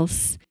anyone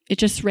else. It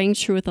just rang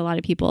true with a lot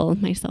of people,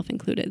 myself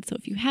included. So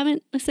if you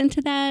haven't listened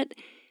to that,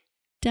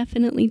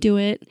 definitely do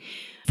it.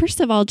 First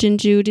of all,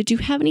 Jinju, did you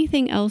have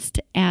anything else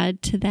to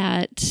add to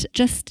that?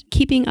 Just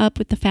keeping up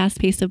with the fast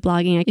pace of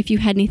blogging, if you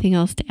had anything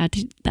else to add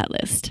to that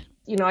list.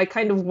 I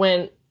kind of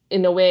went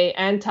in a way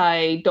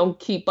don't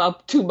keep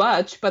up too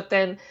much, but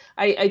then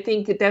I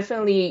think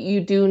definitely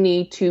you do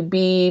need to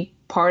be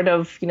part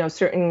of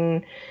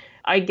certain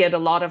I get a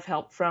lot of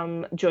help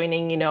from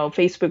joining,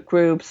 Facebook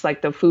groups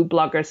like the Food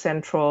Blogger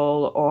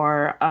Central,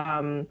 or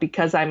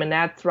because I'm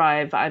an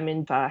 @Thrive, I'm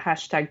in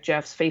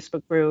 #Jeff's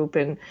Facebook group.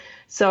 And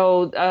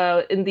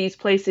so in these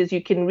places,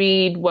 you can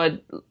read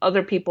what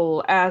other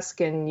people ask,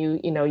 and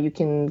you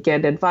can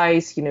get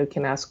advice, you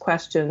can ask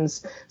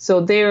questions.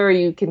 So there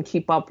you can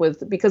keep up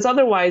with, because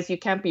otherwise you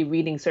can't be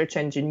reading search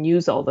engine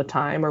news all the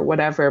time or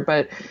whatever.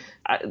 But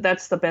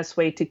that's the best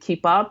way to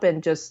keep up,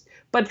 and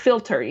but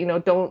filter,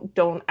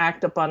 don't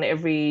act upon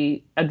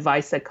every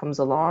advice that comes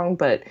along,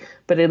 but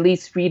at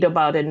least read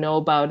about it, know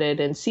about it,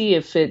 and see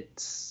if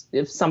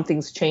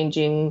something's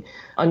changing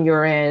on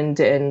your end,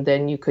 and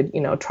then you could,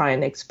 try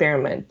an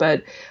experiment.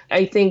 But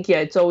I think,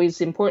 it's always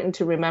important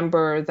to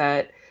remember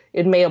that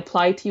it may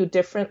apply to you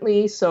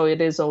differently. So it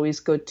is always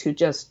good to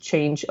just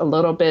change a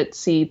little bit,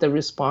 see the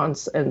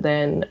response, and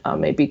then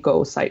maybe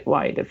go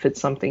site-wide if it's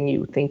something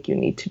you think you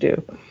need to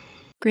do.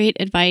 Great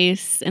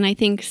advice. And I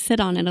think sit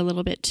on it a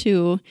little bit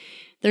too.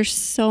 There's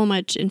so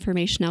much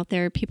information out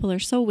there. People are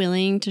so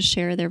willing to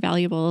share their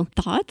valuable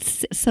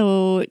thoughts.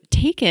 So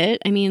take it.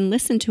 I mean,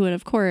 listen to it,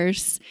 of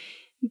course.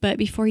 But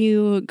before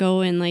you go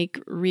and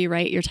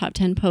rewrite your top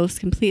 10 posts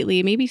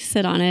completely, maybe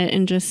sit on it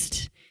and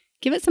just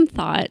give it some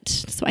thought.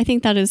 So I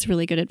think that is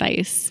really good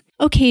advice.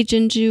 Okay,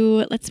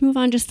 Jinju, let's move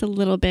on just a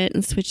little bit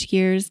and switch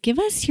gears. Give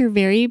us your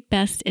very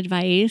best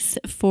advice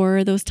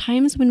for those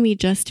times when we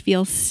just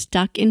feel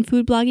stuck in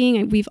food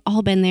blogging. We've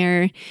all been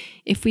there.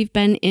 If we've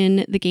been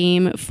in the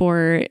game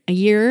for a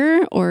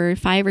year or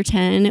 5 or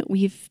 10,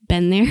 we've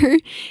been there,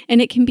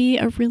 and it can be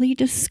a really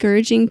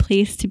discouraging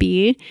place to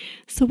be.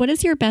 So what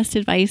is your best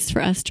advice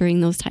for us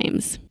during those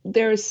times?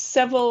 There's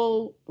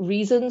several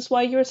reasons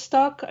why you're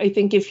stuck. I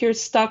think if you're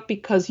stuck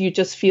because you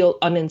just feel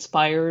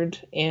uninspired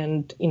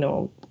and,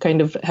 kind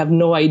of have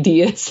no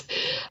ideas,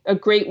 a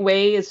great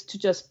way is to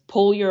just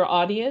poll your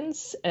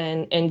audience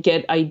and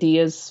get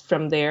ideas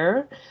from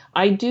there.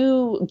 I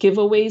do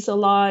giveaways a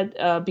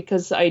lot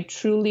because I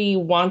truly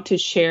want to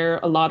share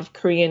a lot of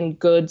Korean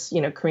goods,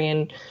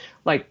 Korean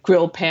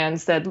grill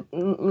pans that a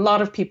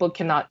lot of people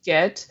cannot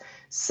get.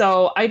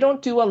 So I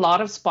don't do a lot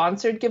of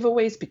sponsored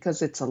giveaways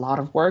because it's a lot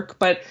of work,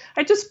 but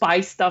I just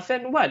buy stuff,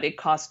 and it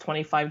costs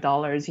 $25,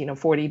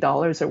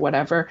 $40 or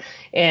whatever,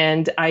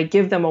 and I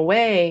give them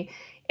away.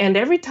 And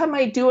every time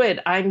I do it,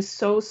 I'm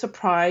so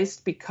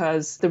surprised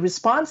because the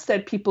response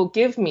that people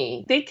give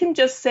me, they can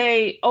just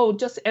say, oh,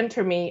 just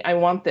enter me, I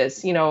want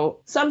this.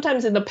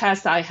 Sometimes in the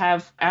past I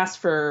have asked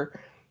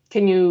for,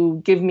 can you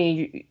give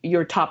me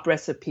your top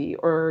recipe,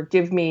 or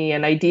give me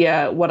an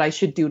idea what I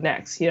should do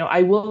next?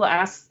 I will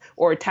ask,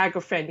 or tag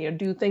a friend,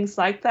 do things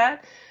like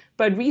that.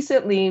 But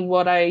recently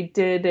what I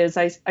did is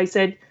I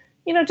said,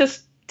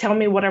 just tell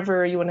me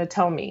whatever you want to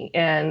tell me.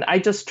 And I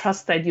just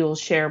trust that you'll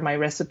share my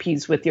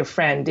recipes with your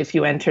friend if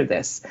you enter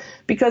this.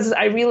 Because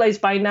I realize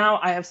by now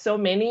I have so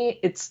many,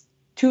 it's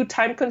too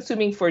time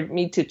consuming for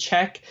me to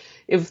check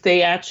if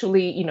they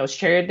actually,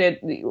 shared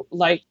it.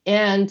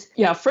 And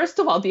yeah, first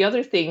of all, the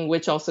other thing,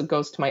 which also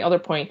goes to my other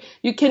point,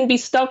 you can be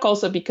stuck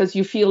also because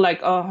you feel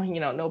like, oh,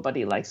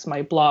 nobody likes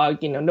my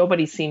blog,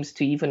 nobody seems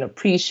to even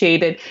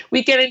appreciate it.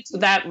 We get into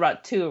that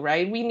rut too,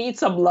 right? We need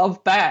some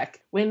love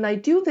back. When I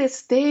do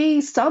this,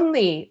 they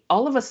suddenly,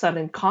 all of a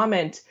sudden,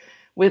 comment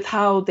with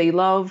how they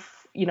love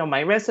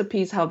my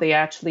recipes, how they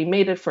actually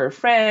made it for a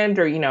friend,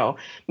 or,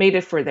 made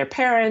it for their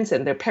parents,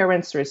 and their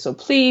parents are so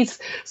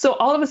pleased. So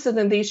all of a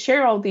sudden they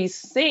share all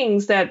these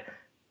things that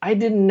I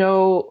didn't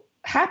know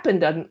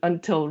happened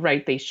until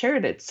they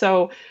shared it.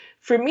 So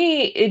for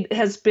me, it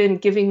has been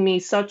giving me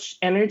such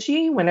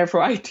energy whenever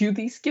I do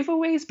these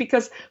giveaways,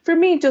 because for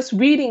me, just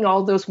reading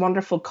all those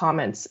wonderful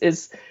comments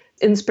is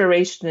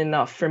inspiration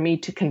enough for me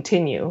to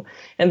continue.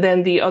 And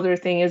then the other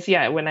thing is,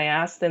 when I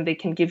ask them, they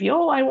can give you,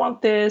 oh, I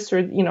want this,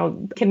 or,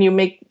 can you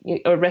make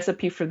a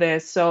recipe for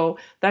this? So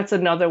that's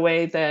another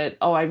way that,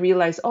 I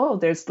realize,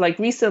 there's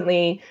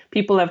recently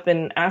people have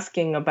been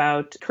asking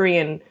about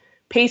Korean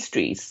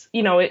pastries.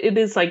 It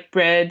is like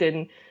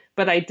bread,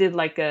 but I did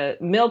a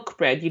milk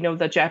bread,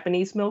 the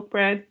Japanese milk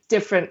bread,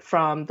 different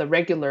from the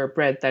regular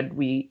bread that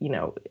we,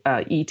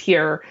 eat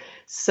here.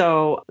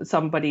 So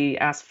somebody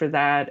asked for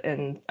that,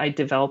 and I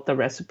developed the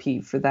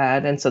recipe for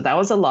that. And so that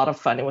was a lot of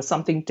fun. It was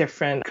something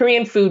different.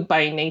 Korean food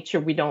by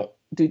nature, we don't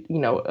do,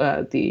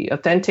 the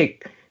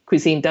authentic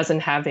cuisine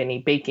doesn't have any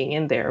baking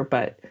in there.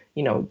 But,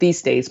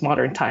 these days,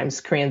 modern times,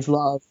 Koreans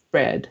love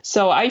bread.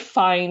 So I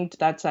find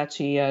that's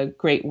actually a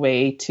great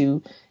way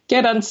to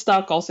get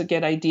unstuck, also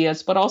get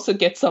ideas, but also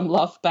get some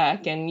love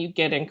back, and you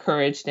get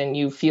encouraged and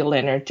you feel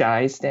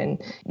energized,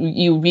 and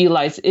you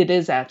realize it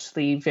is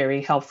actually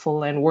very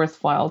helpful and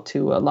worthwhile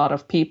to a lot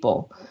of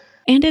people.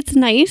 And it's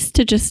nice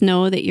to just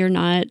know that you're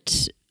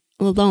not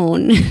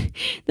alone,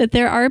 that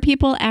there are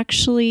people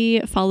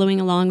actually following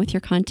along with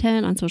your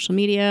content on social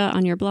media,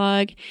 on your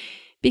blog,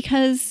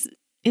 because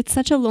it's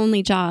such a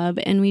lonely job,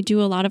 and we do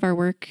a lot of our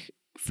work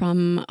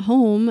from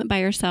home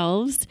by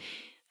ourselves.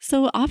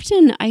 So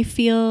often I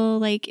feel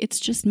like it's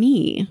just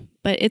me,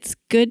 but it's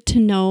good to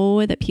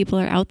know that people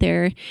are out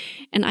there.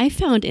 And I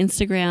found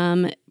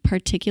Instagram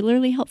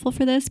particularly helpful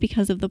for this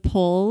because of the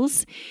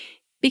polls.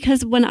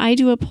 Because when I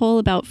do a poll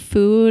about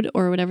food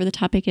or whatever the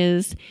topic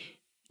is,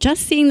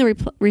 just seeing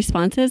the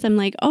responses, I'm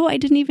like, oh, I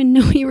didn't even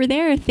know you were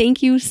there.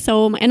 Thank you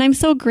so much. And I'm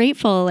so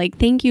grateful. Like,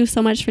 thank you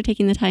so much for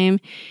taking the time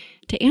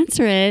to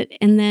answer it.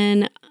 And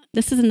then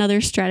this is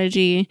another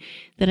strategy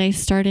that I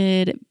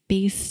started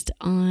based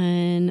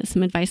on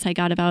some advice I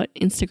got about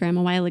Instagram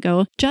a while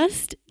ago.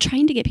 Just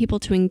trying to get people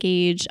to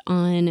engage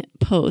on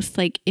posts.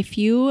 Like, if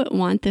you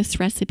want this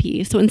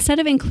recipe, so instead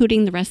of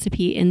including the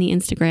recipe in the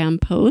Instagram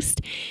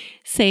post,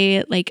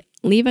 say like,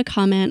 leave a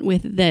comment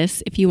with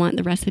this if you want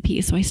the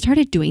recipe. So I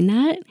started doing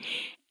that.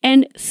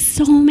 And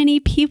so many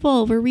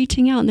people were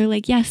reaching out and they're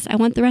like, yes, I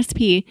want the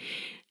recipe.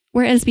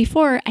 Whereas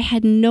before, I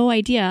had no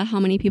idea how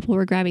many people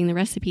were grabbing the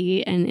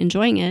recipe and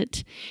enjoying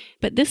it.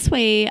 But this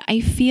way, I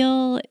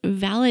feel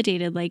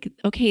validated, like,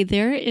 okay,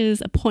 there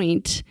is a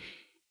point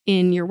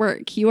in your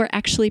work. You are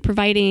actually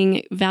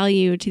providing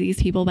value to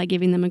these people by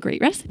giving them a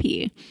great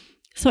recipe.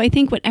 So I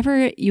think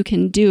whatever you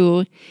can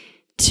do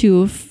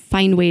to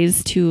find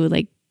ways to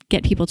like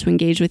get people to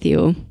engage with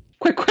you.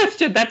 Quick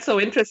question. That's so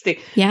interesting.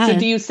 Yeah. So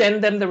do you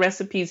send them the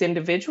recipes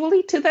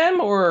individually to them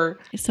or?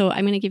 So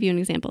I'm going to give you an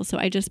example. So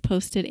I just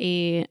posted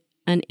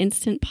an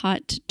Instant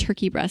Pot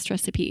turkey breast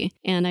recipe.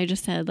 And I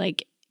just said,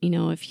 like,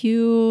 if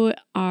you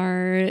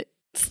are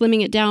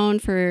slimming it down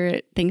for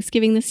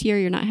Thanksgiving this year,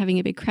 you're not having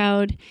a big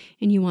crowd,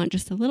 and you want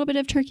just a little bit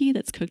of turkey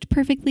that's cooked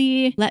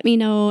perfectly, let me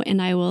know and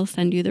I will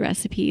send you the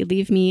recipe.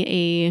 Leave me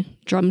a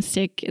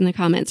drumstick in the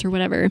comments or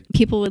whatever.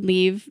 People would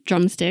leave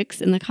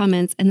drumsticks in the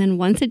comments. And then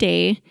once a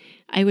day,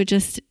 I would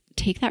just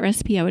take that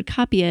recipe, I would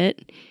copy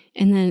it,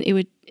 and then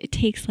it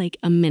takes like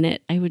a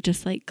minute. I would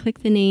just like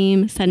click the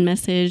name, send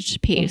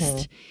message,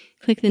 paste,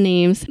 click the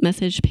names,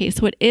 message, paste.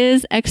 So it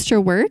is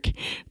extra work,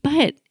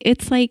 but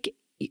it's like,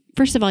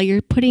 first of all,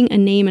 you're putting a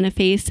name and a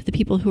face to the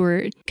people who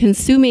are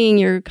consuming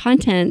your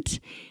content.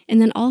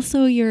 And then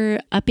also you're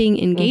upping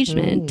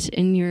engagement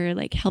and you're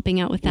like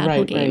helping out with that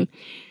whole game. Right.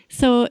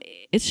 So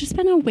it's just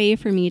been a way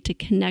for me to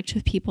connect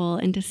with people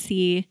and to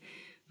see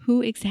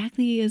who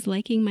exactly is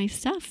liking my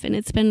stuff. And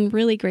it's been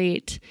really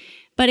great.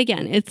 But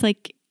again, it's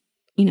like,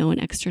 an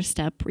extra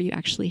step where you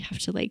actually have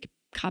to like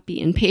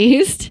copy and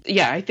paste.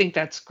 Yeah, I think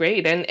that's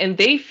great. And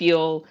they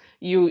feel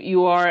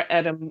you are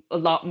at a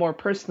lot more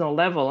personal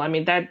level. I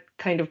mean, that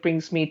kind of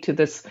brings me to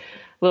this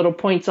little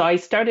point. So I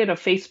started a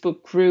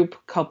Facebook group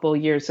a couple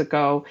years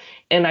ago,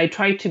 and I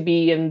try to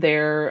be in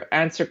there,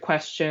 answer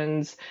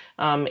questions,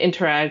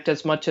 interact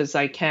as much as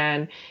I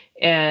can.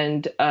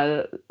 And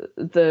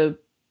the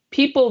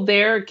people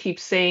there keep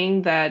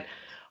saying that,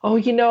 oh,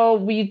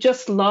 we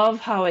just love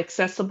how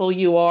accessible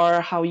you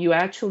are, how you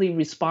actually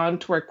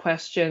respond to our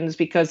questions,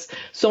 because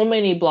so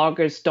many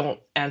bloggers don't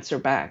answer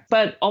back.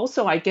 But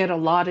also I get a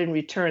lot in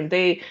return.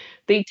 They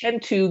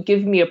tend to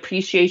give me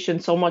appreciation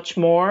so much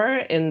more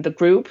in the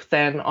group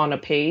than on a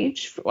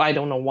page. I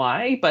don't know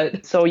why,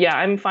 but so yeah,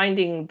 I'm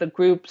finding the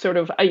group sort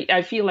of,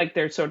 I feel like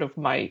they're sort of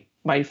my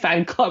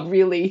fan club,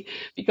 really,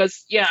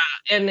 because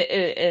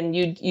and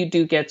you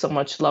do get so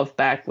much love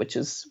back, which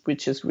is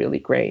really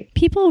great.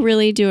 People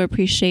really do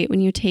appreciate when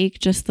you take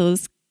just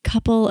those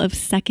couple of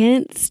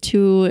seconds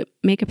to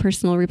make a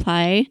personal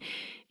reply.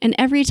 And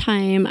every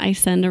time I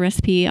send a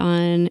recipe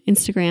on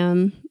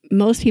Instagram,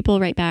 most people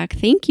write back,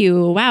 thank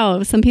you.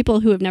 Wow. Some people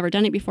who have never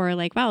done it before are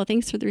like, wow,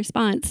 thanks for the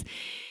response.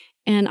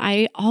 And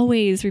I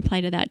always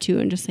reply to that too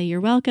and just say, you're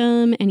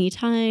welcome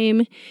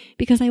anytime,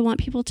 because I want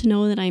people to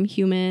know that I'm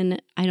human.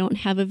 I don't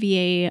have a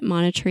VA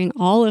monitoring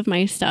all of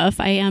my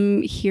stuff. I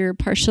am here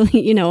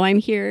partially, I'm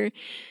here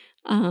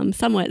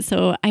somewhat.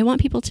 So I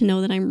want people to know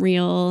that I'm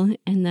real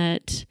and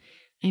that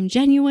I'm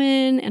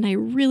genuine, and I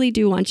really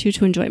do want you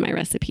to enjoy my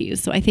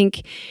recipes. So I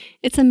think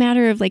it's a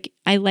matter of like,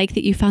 I like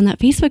that you found that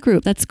Facebook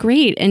group. That's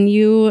great. And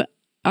you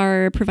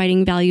are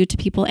providing value to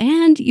people,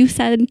 and you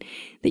said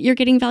that you're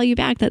getting value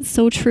back. That's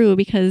so true,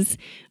 because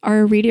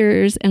our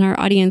readers and our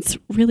audience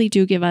really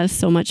do give us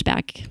so much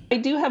back. I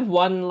do have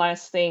one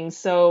last thing.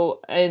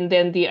 So, and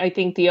then I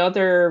think the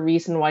other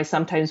reason why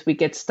sometimes we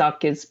get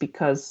stuck is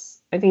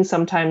because I think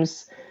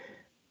sometimes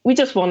we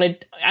just want to,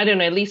 I don't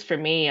know, at least for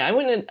me, I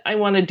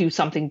want to do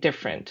something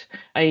different.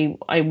 I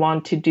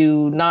want to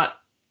do not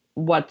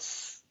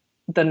what's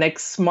the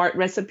next smart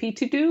recipe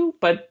to do,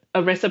 but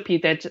a recipe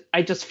that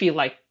I just feel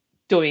like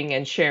doing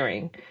and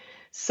sharing.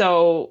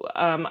 So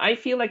I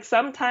feel like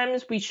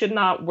sometimes we should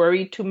not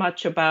worry too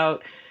much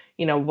about,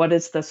 what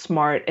is the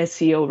smart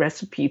SEO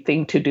recipe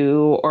thing to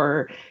do,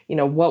 or,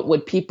 what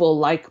would people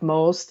like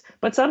most?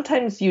 But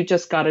sometimes you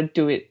just got to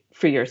do it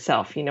for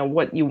yourself,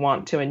 what you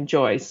want to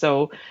enjoy.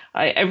 So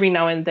every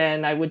now and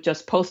then I would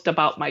just post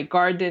about my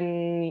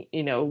garden,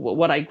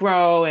 what I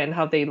grow and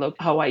how they look,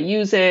 how I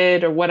use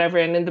it or whatever.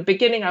 And in the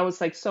beginning, I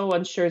was like so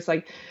unsure. It's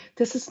like,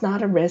 this is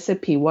not a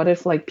recipe. What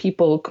if like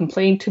people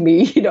complain to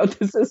me,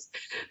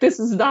 this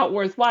is not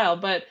worthwhile.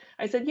 But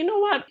I said, you know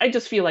what? I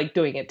just feel like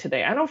doing it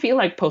today. I don't feel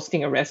like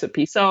posting a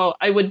recipe. So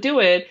I would do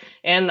it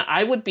and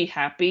I would be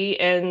happy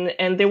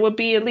and there would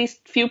be at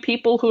least few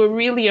people who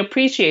really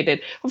appreciate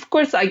it. Of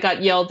course, I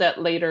got yelled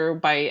at later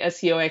by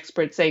SEO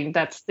experts saying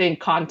that's thin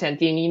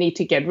content and you need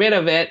to get rid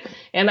of it.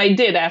 And I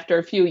did after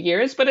a few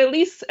years, but at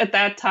least at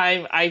that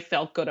time, I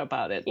felt good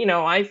about it.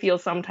 I feel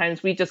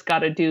sometimes we just got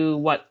to do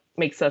what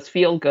makes us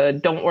feel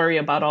good. Don't worry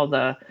about all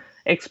the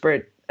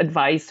expert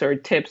advice or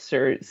tips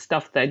or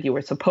stuff that you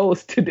were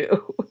supposed to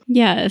do.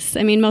 Yes.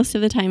 I mean, most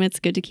of the time it's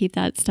good to keep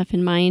that stuff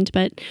in mind,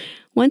 but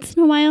once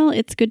in a while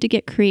it's good to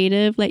get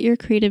creative, let your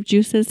creative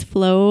juices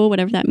flow,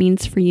 whatever that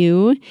means for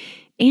you,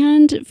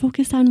 and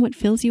focus on what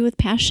fills you with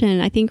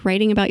passion. I think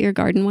writing about your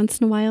garden once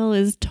in a while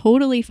is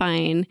totally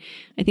fine.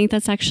 I think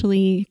that's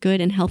actually good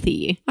and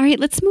healthy. All right,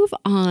 let's move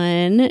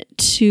on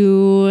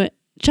to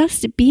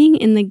just being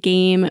in the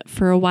game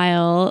for a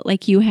while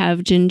like you have,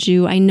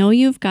 Jinju. I know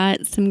you've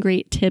got some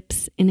great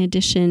tips in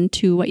addition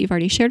to what you've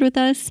already shared with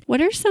us.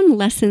 What are some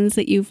lessons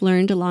that you've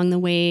learned along the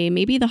way,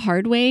 maybe the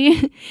hard way,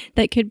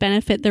 that could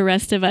benefit the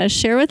rest of us?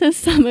 Share with us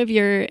some of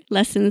your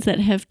lessons that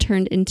have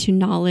turned into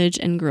knowledge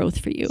and growth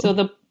for you. So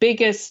the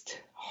biggest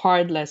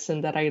hard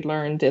lesson that I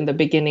learned in the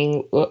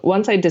beginning,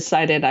 once I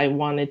decided I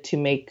wanted to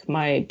make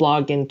my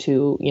blog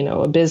into,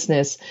 a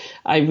business,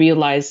 I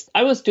realized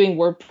I was doing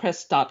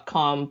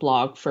WordPress.com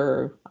blog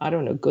for, I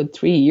don't know, good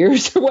 3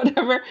 years or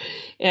whatever.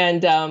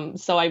 And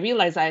so I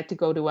realized I had to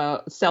go to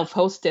a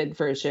self-hosted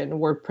version,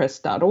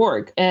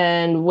 WordPress.org.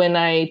 And when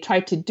I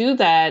tried to do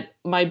that,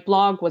 my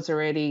blog was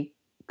already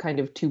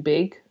kind of too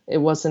big. It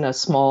wasn't a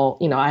small,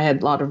 I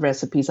had a lot of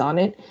recipes on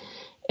it.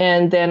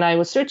 And then I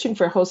was searching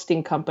for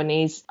hosting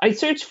companies. I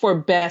searched for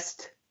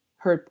best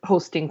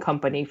hosting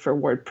company for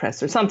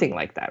WordPress or something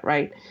like that,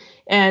 right?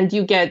 And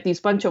you get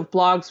these bunch of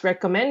blogs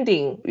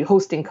recommending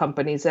hosting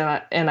companies.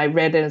 And I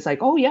read it and it's like,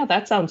 oh, yeah,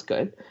 that sounds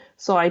good.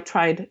 So I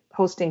tried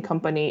hosting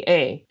company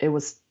A. It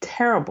was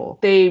terrible.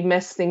 They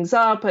messed things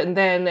up. And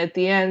then at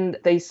the end,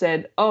 they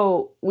said,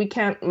 oh, we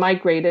can't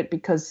migrate it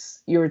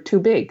because you're too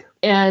big.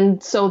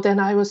 And so then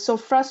I was so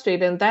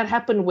frustrated. And that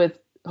happened with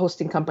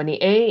hosting company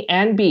A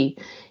and B.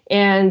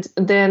 And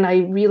then I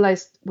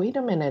realized, wait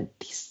a minute,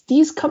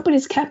 these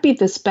companies can't be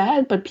this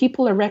bad, but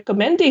people are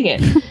recommending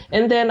it.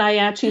 And then I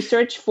actually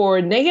searched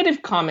for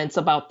negative comments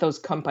about those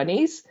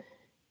companies.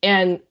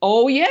 And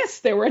oh, yes,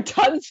 there were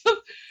tons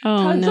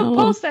of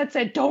posts that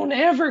said, don't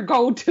ever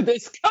go to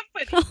this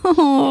company.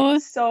 Oh.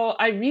 So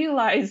I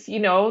realized,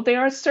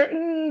 there are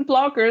certain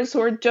bloggers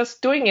who are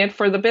just doing it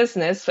for the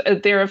business.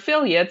 They're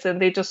affiliates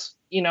and they just,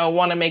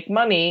 want to make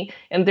money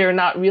and they're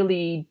not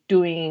really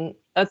doing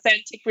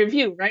authentic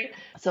review, right?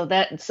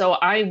 So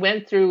I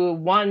went through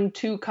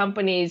 1-2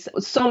 companies,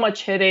 so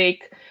much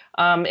headache.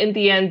 In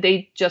the end,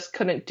 they just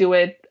couldn't do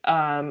it.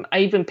 I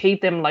even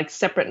paid them like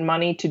separate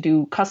money to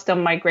do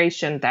custom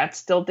migration. That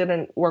still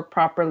didn't work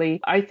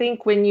properly. I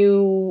think when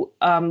you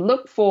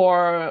look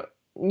for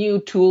new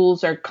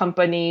tools or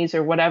companies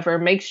or whatever,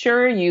 make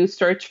sure you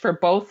search for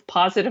both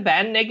positive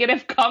and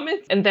negative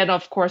comments. And then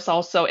of course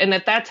also, and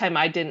at that time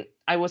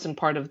I wasn't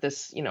part of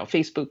this,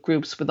 Facebook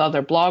groups with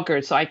other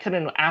bloggers, so I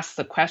couldn't ask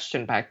the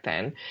question back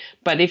then.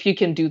 But if you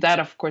can do that,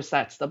 of course,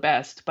 that's the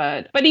best.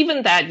 But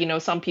even that,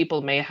 some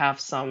people may have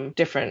some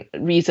different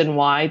reason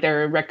why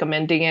they're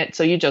recommending it.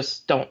 So you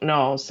just don't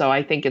know. So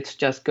I think it's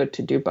just good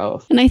to do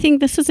both. And I think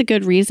this is a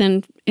good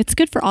reason. It's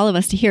good for all of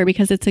us to hear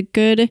because it's a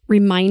good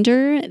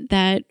reminder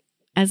that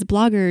as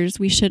bloggers,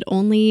 we should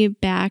only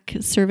back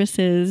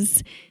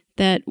services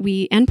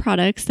and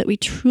products that we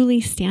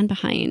truly stand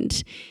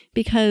behind.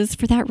 Because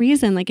for that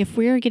reason, like if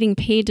we're getting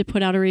paid to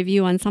put out a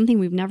review on something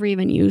we've never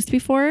even used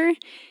before,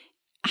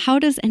 how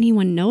does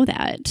anyone know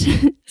that?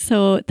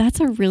 So that's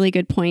a really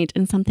good point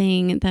and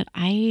something that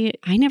I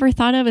never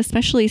thought of,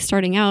 especially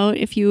starting out.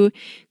 If you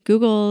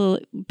Google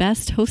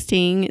best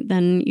hosting,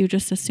 then you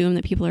just assume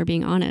that people are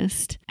being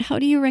honest. How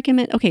do you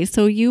recommend? Okay,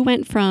 so you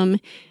went from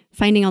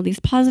finding all these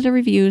positive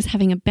reviews,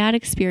 having a bad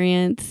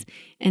experience,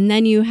 and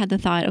then you had the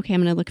thought, okay,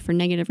 I'm going to look for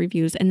negative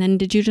reviews. And then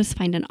did you just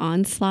find an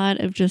onslaught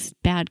of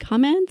just bad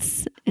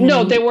comments?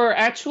 No, there were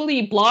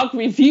actually blog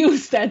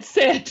reviews that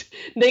said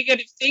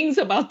negative things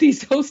about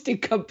these hosting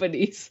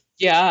companies.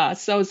 Yeah,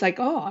 so it's like,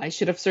 oh, I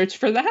should have searched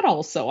for that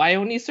also. I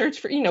only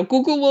search for,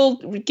 Google will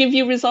give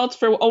you results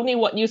for only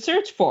what you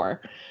search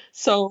for.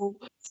 So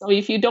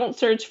if you don't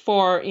search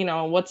for,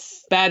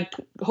 what's bad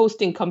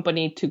hosting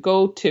company to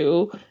go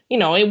to,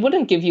 it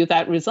wouldn't give you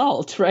that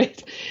result,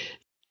 right?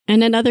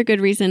 And another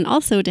good reason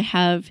also to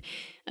have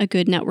a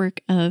good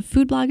network of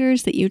food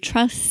bloggers that you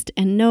trust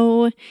and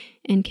know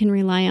and can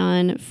rely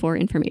on for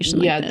information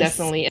like this. Yeah,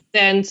 definitely.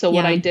 And then,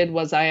 what I did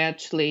was I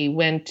actually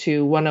went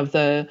to one of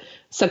the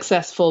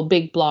successful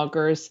big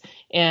bloggers,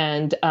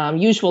 and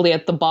usually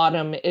at the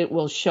bottom, it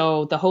will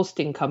show the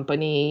hosting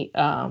company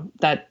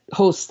that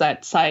hosts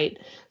that site.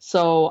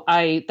 So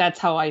that's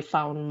how I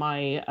found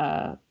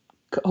my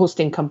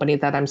hosting company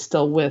that I'm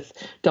still with,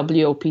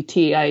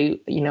 WOPT.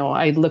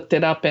 I looked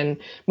it up, and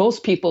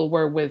most people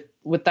were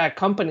with that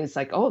company. It's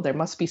like, oh, there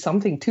must be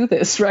something to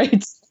this,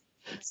 right?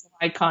 So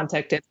I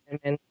contacted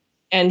him,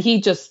 and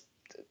he just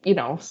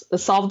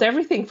solved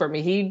everything for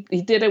me.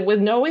 He did it with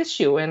no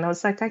issue. And I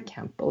was like, I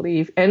can't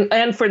believe,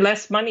 and for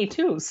less money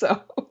too.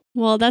 So,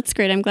 well, that's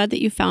great. I'm glad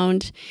that you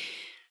found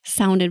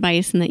sound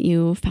advice and that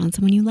you found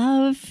someone you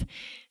love.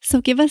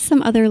 So give us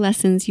some other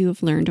lessons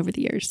you've learned over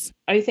the years.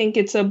 I think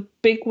it's a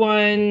big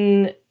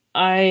one.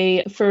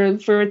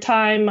 For a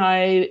time,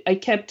 I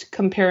kept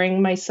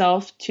comparing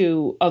myself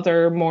to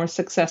other more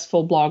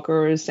successful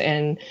bloggers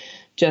and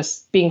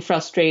just being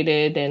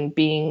frustrated and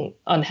being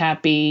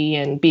unhappy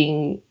and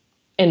being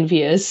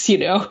envious,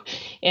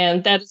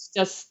 and that's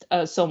just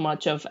so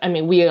much of,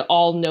 we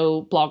all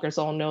know, bloggers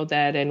all know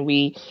that, and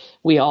we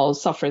all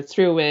suffer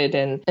through it.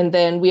 And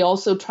then we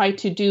also try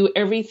to do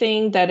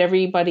everything that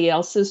everybody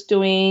else is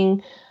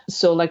doing.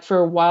 So like for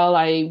a while,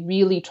 I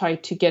really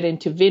tried to get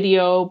into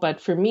video,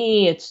 but for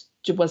me, it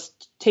was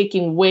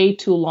taking way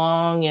too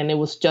long and it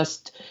was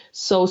just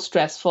so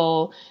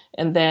stressful.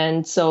 And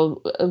then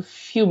so a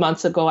few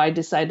months ago, I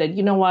decided,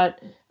 you know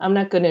what, I'm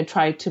not going to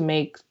try to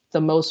make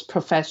the most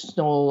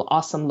professional,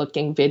 awesome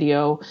looking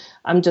video.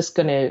 I'm just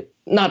going to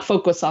not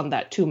focus on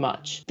that too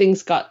much.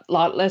 Things got a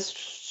lot less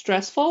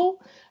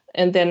stressful.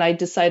 And then I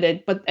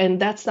decided,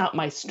 and that's not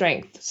my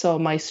strength. So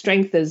my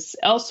strength is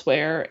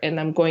elsewhere, and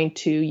I'm going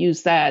to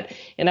use that.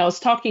 And I was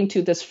talking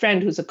to this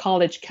friend who's a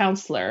college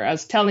counselor. I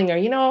was telling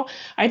her,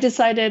 I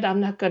decided I'm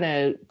not going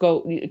to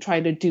go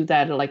try to do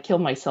that or like kill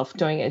myself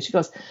doing it. And she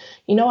goes,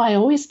 I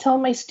always tell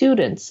my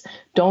students,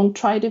 don't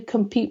try to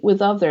compete with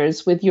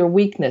others with your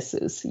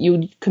weaknesses.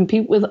 You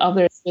compete with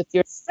others with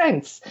your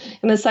strengths.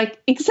 And it's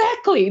like,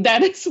 exactly,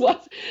 that is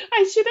what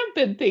I should have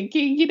been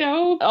thinking,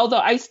 although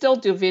I still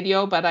do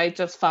video, but I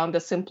just found a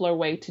simpler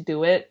way to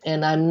do it.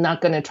 And I'm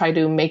not going to try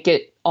to make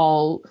it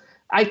all.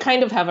 I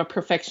kind of have a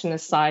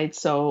perfectionist side.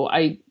 So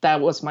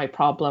that was my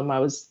problem. I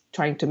was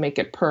trying to make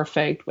it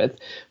perfect with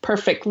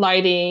perfect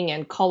lighting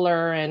and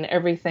color and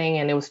everything.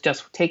 And it was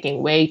just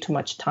taking way too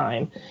much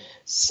time.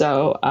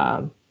 So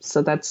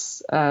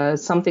that's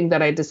something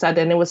that I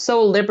decided, and it was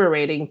so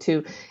liberating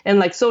and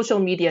like social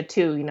media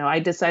too, I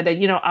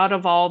decided, out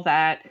of all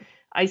that,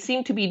 I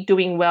seem to be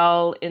doing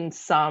well in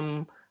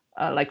some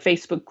like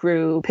Facebook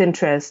group,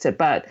 Pinterest,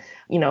 but,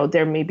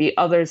 there may be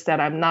others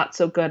that I'm not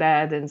so good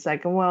at. And it's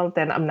like, well,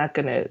 then I'm not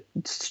going to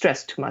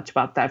stress too much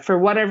about that. For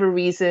whatever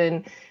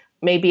reason,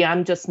 maybe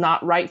I'm just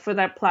not right for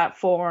that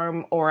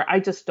platform, or I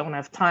just don't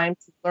have time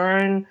to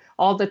learn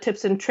all the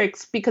tips and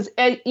tricks, because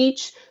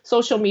each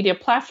social media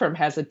platform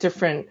has a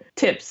different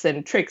tips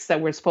and tricks that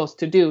we're supposed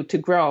to do to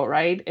grow,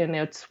 right? And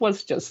it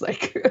was just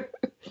like,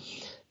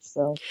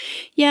 so.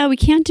 Yeah, we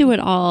can't do it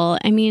all.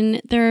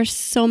 There are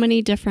so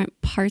many different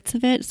parts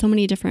of it, so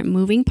many different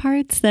moving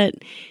parts that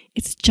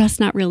it's just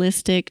not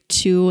realistic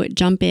to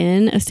jump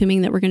in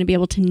assuming that we're going to be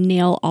able to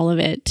nail all of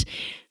it.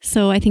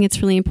 So I think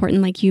it's really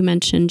important, like you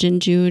mentioned,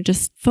 Jinju,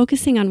 just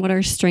focusing on what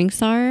our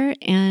strengths are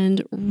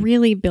and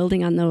really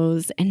building on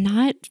those and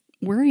not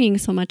worrying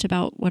so much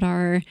about what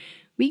our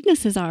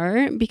weaknesses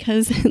are,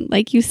 because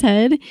like you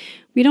said,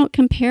 we don't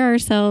compare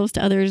ourselves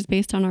to others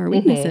based on our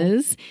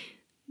weaknesses.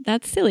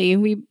 That's silly.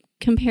 We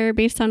compare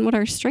based on what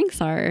our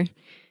strengths are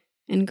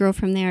and grow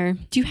from there.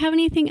 Do you have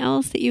anything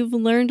else that you've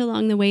learned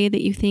along the way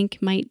that you think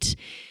might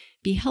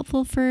be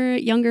helpful for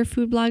younger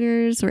food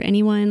bloggers or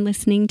anyone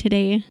listening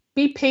today?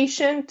 Be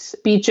patient,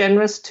 be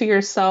generous to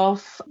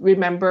yourself.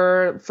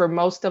 Remember, for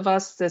most of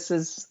us, this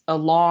is a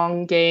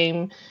long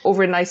game.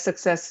 Overnight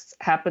success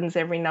happens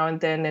every now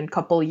and then. In a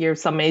couple of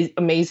years, some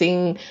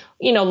amazing,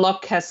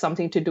 luck has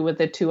something to do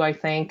with it too, I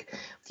think.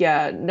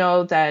 Yeah,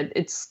 know that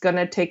it's going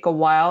to take a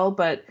while,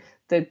 but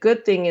the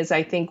good thing is,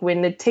 I think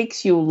when it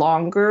takes you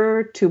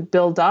longer to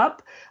build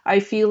up, I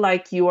feel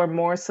like you are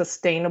more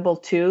sustainable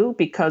too,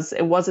 because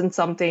it wasn't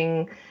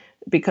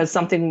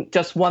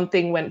just one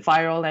thing went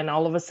viral and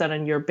all of a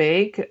sudden you're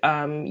big.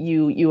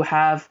 You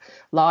have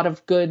a lot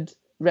of good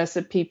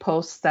recipe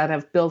posts that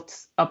have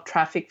built up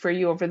traffic for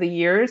you over the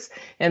years,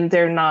 and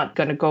they're not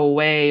going to go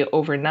away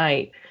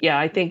overnight. Yeah,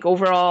 I think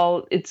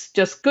overall it's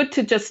just good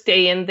to just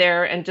stay in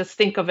there and just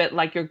think of it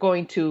like you're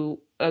going to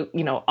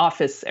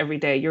office every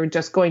day. You're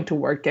just going to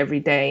work every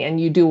day, and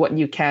you do what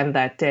you can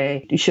that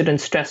day. You shouldn't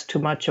stress too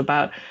much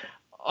about,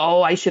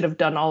 I should have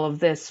done all of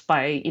this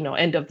by,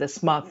 end of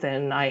this month,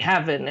 and I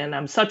haven't, and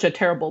I'm such a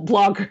terrible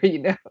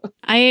blogger,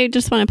 I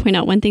just want to point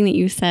out one thing that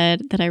you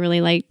said that I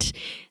really liked,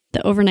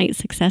 the overnight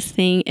success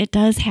thing. It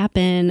does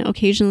happen.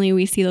 Occasionally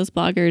we see those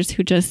bloggers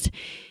who just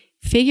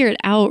figure it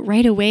out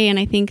right away, and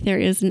I think there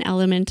is an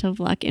element of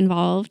luck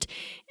involved.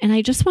 And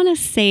I just want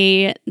to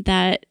say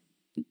that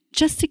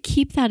just to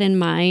keep that in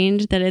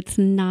mind, that it's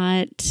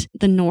not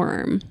the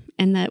norm,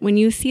 and that when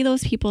you see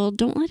those people,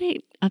 don't let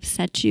it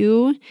upset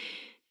you.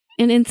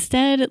 And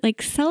instead,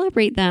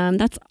 celebrate them.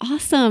 That's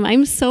awesome.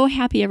 I'm so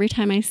happy every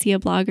time I see a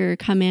blogger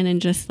come in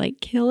and just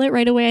kill it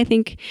right away. I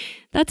think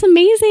that's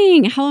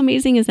amazing. How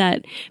amazing is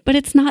that? But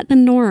it's not the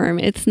norm.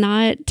 It's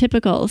not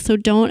typical. So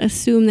don't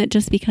assume that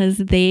just because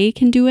they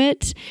can do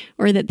it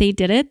or that they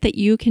did it, that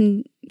you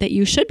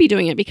should be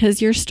doing it,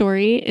 because your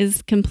story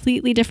is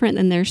completely different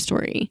than their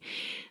story.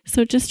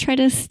 So just try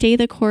to stay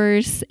the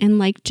course. And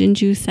like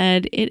Jinju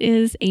said, it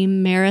is a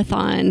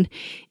marathon.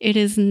 It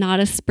is not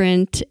a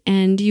sprint.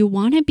 And you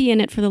want to be in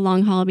it for the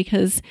long haul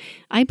because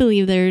I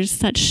believe there's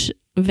such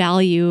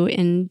value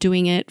in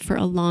doing it for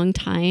a long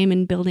time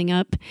and building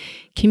up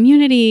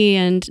community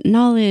and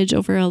knowledge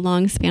over a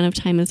long span of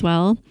time as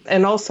well.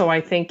 And also,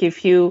 I think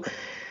if you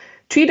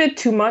treat it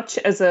too much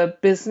as a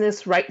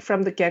business right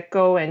from the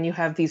get-go and you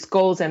have these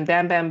goals and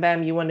bam, bam,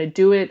 bam, you want to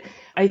do it,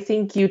 I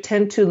think you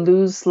tend to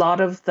lose a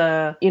lot of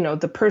the,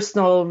 the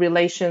personal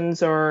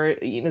relations or,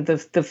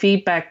 the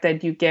feedback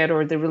that you get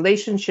or the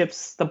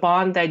relationships, the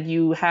bond that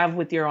you have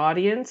with your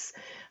audience.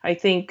 I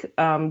think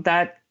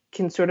that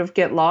can sort of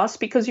get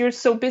lost because you're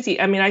so busy.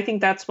 I mean, I think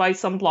that's why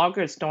some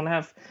bloggers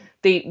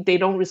they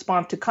don't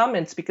respond to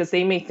comments because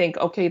they may think,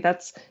 okay,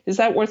 is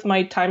that worth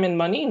my time and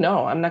money?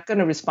 No, I'm not going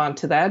to respond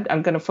to that.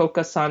 I'm going to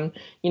focus on,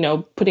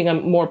 putting a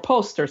more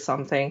post or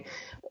something.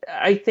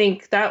 I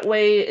think that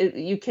way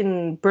you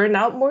can burn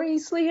out more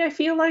easily, I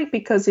feel like,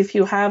 because if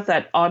you have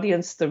that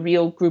audience, the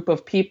real group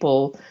of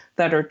people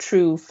that are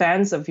true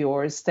fans of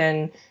yours,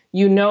 then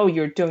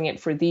you're doing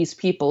it for these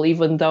people,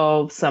 even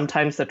though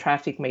sometimes the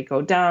traffic may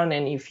go down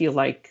and you feel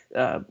like,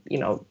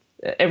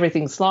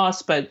 everything's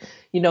lost. But,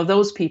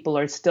 those people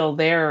are still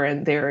there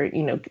and they're,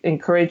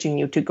 encouraging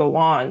you to go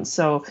on.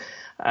 So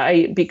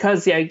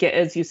because I get,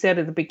 as you said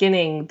at the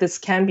beginning, this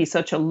can be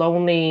such a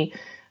lonely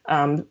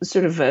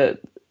sort of a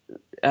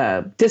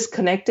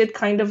disconnected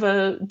kind of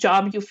a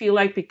job, you feel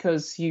like,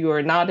 because you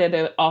are not at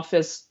an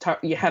office,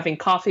 you're having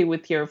coffee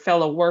with your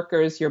fellow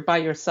workers, you're by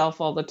yourself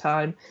all the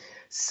time.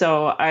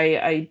 So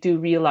I do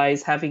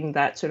realize having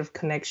that sort of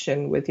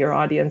connection with your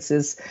audience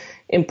is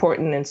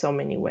important in so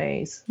many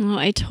ways. Oh,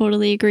 I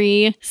totally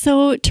agree.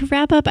 So to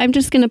wrap up, I'm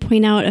just going to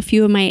point out a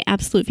few of my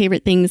absolute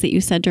favorite things that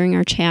you said during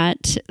our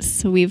chat.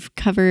 So we've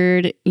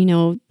covered,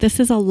 this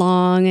is a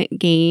long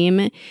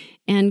game,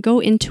 and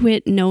go into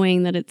it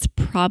knowing that it's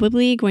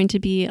probably going to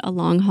be a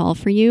long haul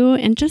for you,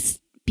 and just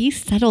be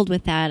settled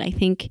with that. I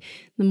think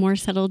the more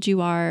settled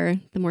you are,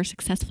 the more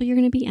successful you're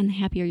going to be and the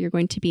happier you're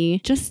going to be.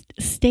 Just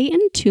stay in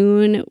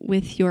tune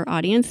with your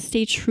audience,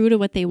 stay true to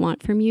what they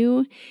want from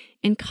you,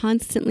 and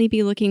constantly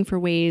be looking for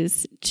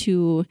ways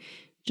to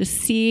just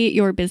see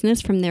your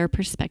business from their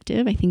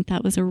perspective. I think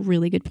that was a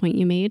really good point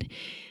you made.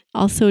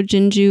 Also,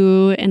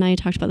 Jinju and I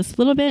talked about this a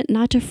little bit,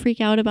 not to freak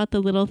out about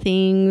the little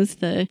things,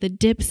 the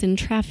dips in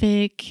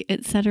traffic,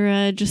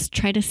 etc. Just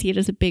try to see it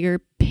as a bigger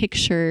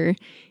picture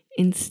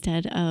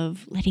instead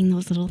of letting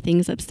those little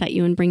things upset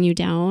you and bring you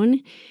down.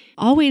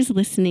 Always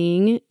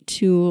listening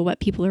to what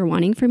people are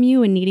wanting from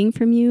you and needing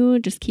from you.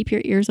 Just keep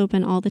your ears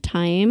open all the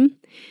time.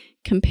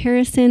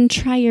 Comparison,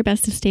 try your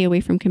best to stay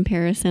away from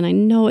comparison. I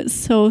know it's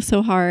so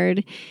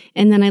hard.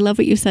 And then I love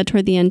what you said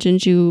toward the end,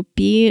 Jinju,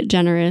 be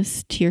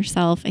generous to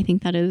yourself. I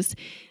think that is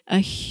a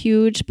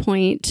huge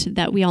point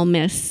that we all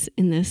miss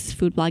in this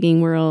food blogging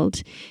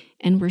world.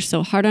 And we're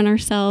so hard on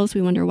ourselves.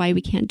 We wonder why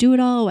we can't do it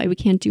all, why we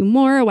can't do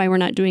more, why we're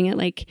not doing it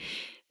like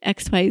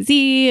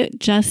XYZ.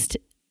 Just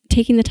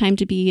taking the time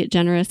to be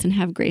generous and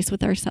have grace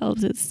with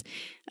ourselves is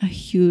a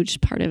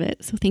huge part of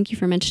it. So thank you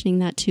for mentioning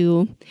that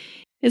too.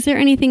 Is there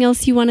anything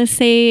else you want to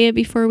say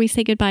before we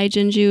say goodbye,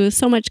 Jinju?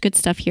 So much good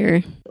stuff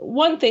here.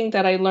 One thing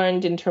that I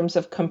learned in terms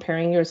of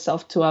comparing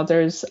yourself to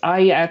others,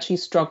 I actually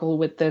struggle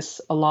with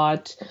this a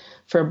lot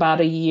for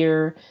about a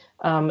year.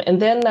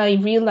 And then I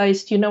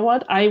realized,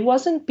 I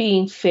wasn't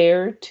being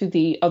fair to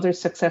the other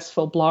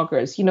successful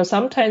bloggers.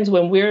 Sometimes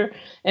when we're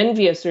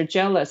envious or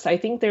jealous, I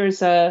think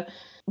there's a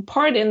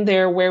part in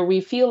there where we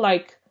feel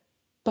like,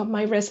 but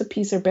my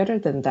recipes are better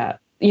than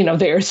that,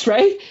 theirs,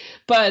 right?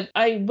 But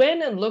I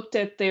went and looked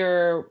at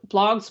their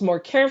blogs more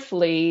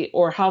carefully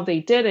or how they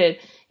did it.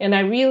 And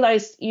I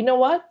realized,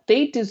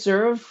 they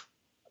deserve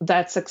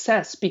that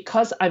success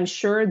because I'm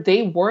sure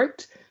they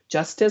worked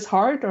just as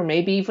hard or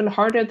maybe even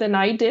harder than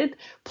I did.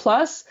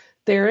 Plus,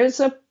 there's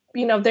a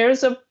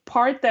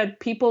part that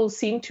people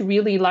seem to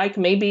really like.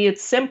 Maybe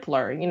it's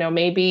simpler,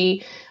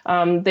 maybe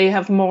they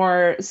have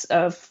more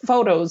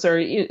photos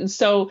or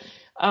so.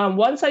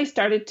 Once I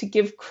started to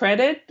give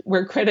credit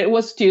where credit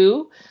was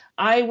due,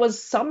 I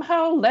was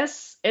somehow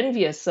less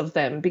envious of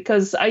them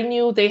because I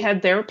knew they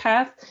had their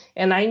path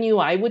and I knew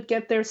I would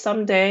get there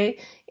someday.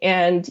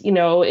 And,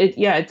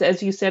 it's,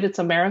 as you said, it's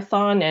a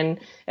marathon. And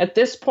at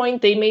this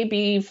point, they may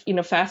be,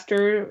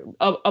 faster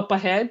up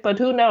ahead. But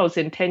who knows,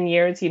 in 10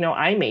 years,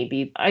 I may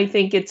be. I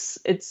think it's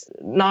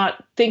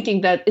not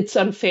thinking that it's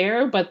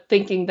unfair, but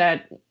thinking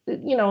that,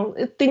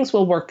 things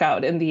will work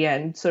out in the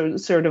end. So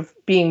sort of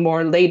being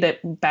more laid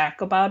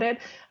back about it,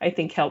 I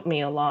think helped me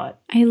a lot.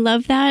 I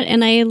love that.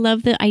 And I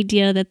love the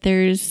idea that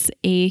there's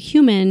a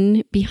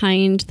human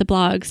behind the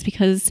blogs,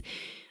 because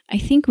I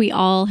think we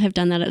all have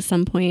done that at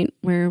some point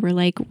where we're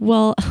like,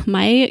 well,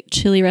 my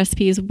chili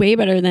recipe is way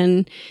better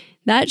than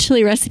that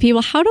chili recipe.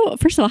 Well,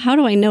 first of all, how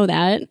do I know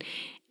that?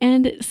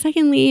 And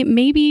secondly,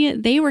 maybe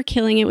they were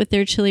killing it with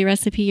their chili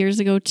recipe years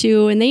ago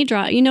too. And they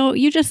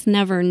you just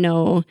never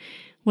know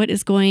what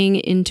is going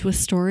into a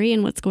story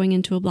and what's going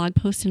into a blog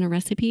post and a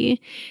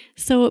recipe.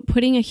 So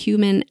putting a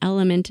human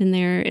element in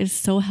there is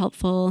so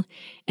helpful.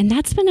 And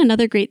that's been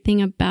another great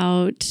thing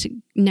about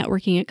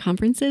networking at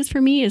conferences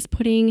for me, is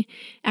putting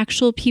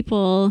actual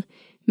people,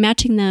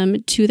 matching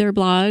them to their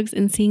blogs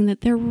and seeing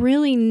that they're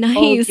really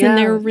nice and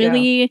they're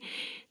really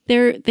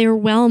they're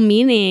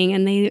well-meaning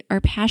and they are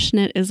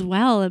passionate as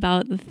well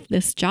about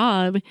this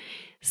job.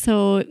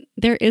 So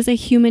there is a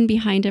human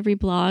behind every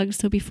blog.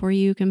 So before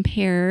you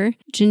compare,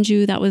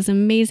 Jinju, that was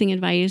amazing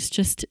advice.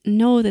 Just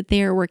know that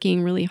they are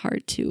working really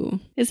hard too.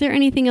 Is there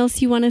anything else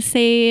you want to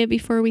say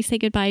before we say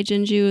goodbye,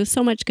 Jinju?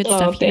 So much good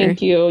stuff here.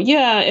 Thank you.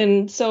 Yeah.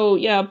 And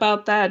so,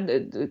 about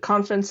that,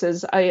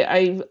 conferences,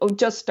 I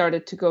just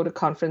started to go to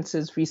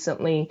conferences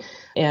recently,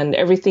 and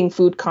Everything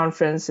Food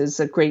Conference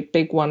is a great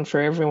big one for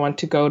everyone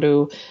to go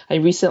to. I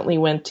recently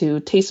went to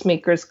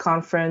Tastemakers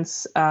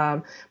Conference,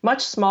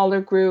 much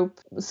smaller group.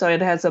 So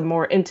it has a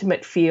more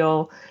intimate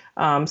feel.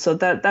 So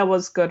that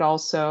was good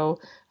also.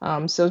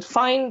 So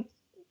find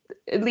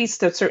at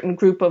least a certain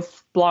group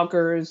of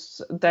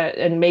bloggers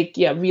and make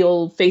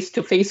real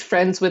face-to-face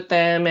friends with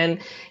them. And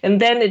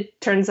then it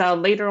turns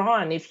out later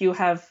on, if you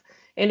have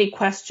any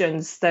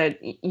questions that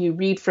you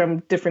read from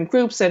different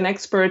groups and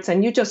experts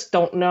and you just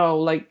don't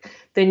know,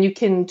 then you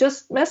can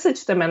just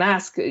message them and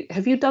ask,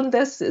 have you done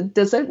this?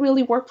 Does it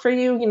really work for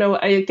you?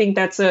 I think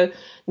that's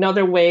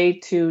another way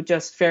to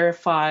just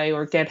verify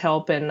or get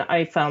help. And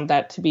I found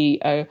that to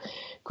be a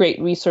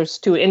great resource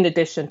too, in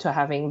addition to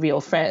having real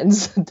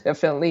friends,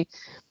 definitely.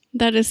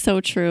 That is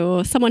so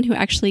true. Someone who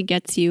actually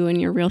gets you in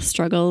your real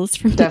struggles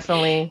from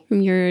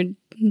your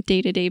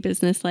day-to-day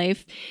business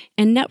life.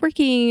 And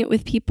networking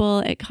with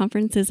people at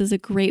conferences is a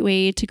great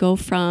way to go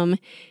from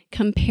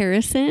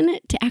comparison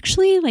to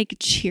actually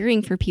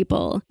cheering for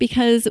people.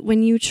 Because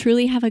when you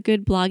truly have a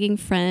good blogging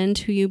friend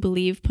who you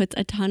believe puts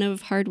a ton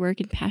of hard work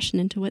and passion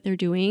into what they're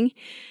doing,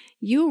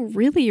 you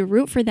really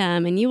root for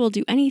them and you will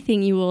do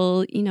anything. You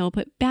will,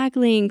 put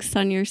backlinks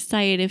on your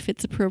site if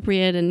it's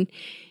appropriate,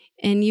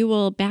 and you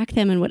will back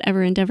them in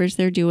whatever endeavors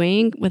they're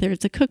doing, whether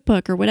it's a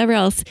cookbook or whatever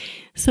else.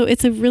 So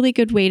it's a really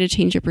good way to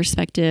change your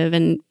perspective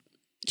and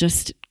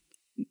just,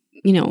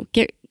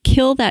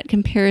 kill that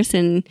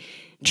comparison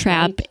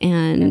trap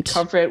and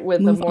cover it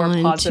with a more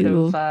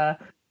positive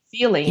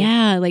feeling.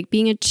 Yeah, like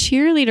being a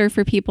cheerleader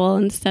for people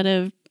instead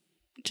of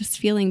just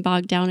feeling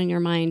bogged down in your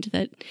mind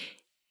that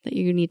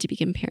you need to be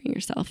comparing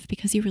yourself,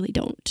 because you really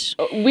don't.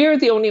 We're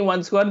the only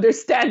ones who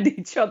understand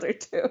each other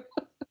too.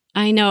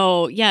 I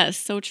know. Yes,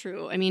 so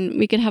true. I mean,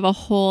 we could have a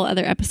whole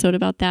other episode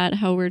about that,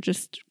 how we're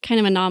just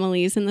kind of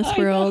anomalies in this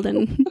world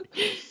and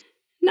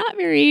not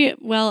very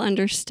well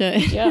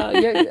understood. Yeah.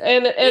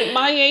 And at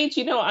my age,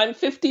 I'm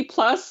 50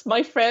 plus.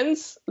 My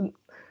friends,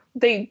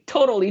 they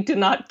totally do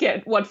not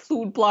get what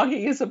food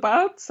blogging is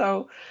about.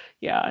 So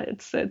yeah,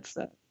 it's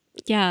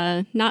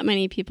yeah, not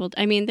many people.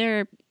 I mean,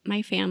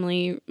 my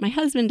family, my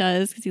husband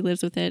does because he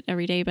lives with it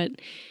every day, but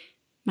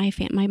my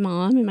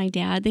mom and my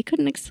dad, they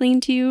couldn't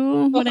explain to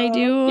you what I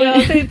do.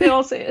 Yeah, they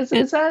all say, is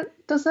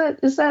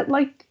that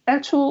like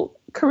actual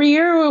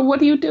career, or what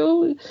do you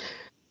do?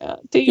 How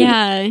do you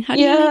make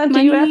money?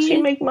 Do you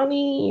actually make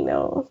money?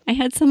 I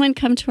had someone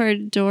come to our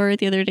door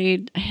the other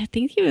day. I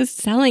think he was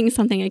selling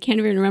something. I can't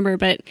even remember,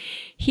 but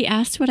he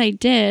asked what I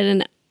did,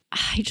 and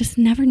I just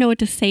never know what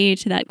to say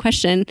to that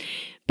question.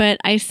 But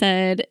I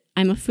said,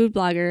 I'm a food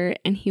blogger,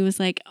 and he was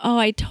like, oh,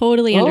 I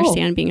totally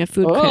understand being a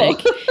food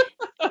critic.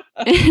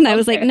 And I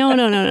was like, no,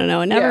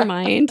 never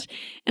mind.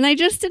 And I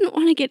just didn't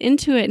want to get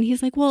into it. And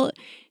he's like, well,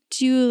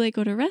 do you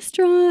go to a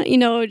restaurant?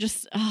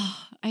 Just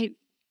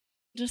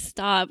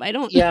stop. I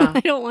don't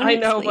want to. I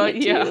know, but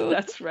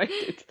that's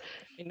right.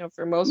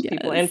 For most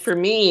people. And for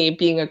me,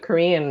 being a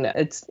Korean,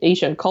 it's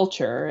Asian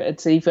culture.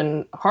 It's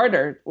even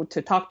harder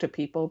to talk to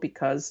people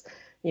because,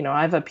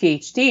 I have a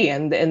PhD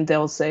and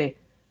they'll say,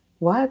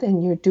 what?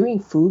 And you're doing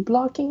food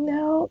blogging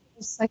now?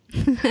 It's like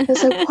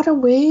what a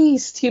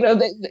waste. They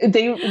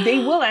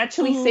will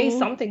actually say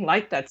something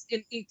like that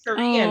in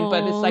Korean,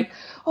 but it's like,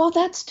 oh,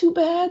 that's too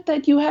bad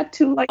that you had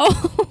to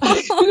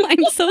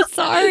I'm so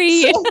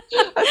sorry. So,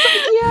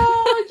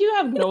 I was you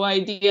have no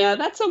idea.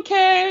 That's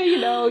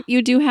okay.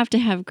 You do have to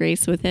have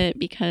grace with it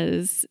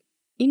because,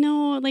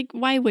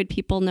 why would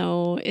people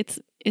know?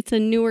 It's a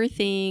newer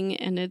thing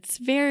and it's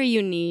very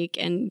unique,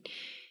 and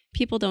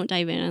people don't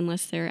dive in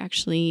unless they're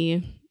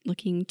actually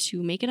looking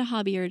to make it a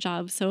hobby or a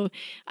job. So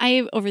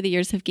I, over the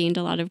years, have gained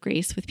a lot of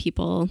grace with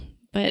people.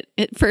 But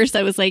at first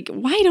I was like,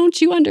 why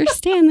don't you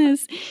understand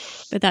this?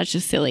 But that's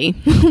just silly.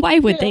 Why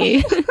would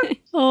they?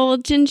 Oh,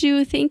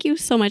 Jinju, thank you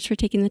so much for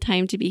taking the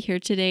time to be here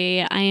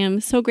today. I am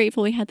so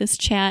grateful we had this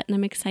chat, and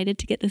I'm excited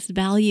to get this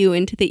value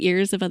into the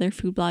ears of other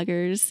food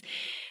bloggers.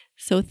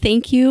 So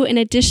thank you. In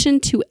addition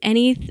to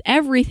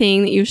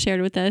everything that you've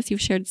shared with us,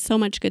 you've shared so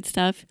much good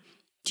stuff.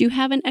 Do you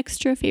have an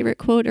extra favorite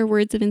quote or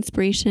words of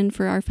inspiration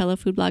for our fellow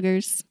food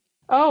bloggers?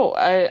 Oh,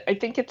 I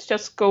think it's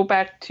just go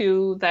back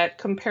to that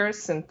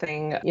comparison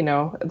thing.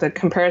 The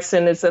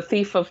comparison is a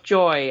thief of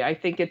joy. I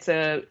think it's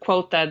a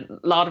quote that a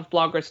lot of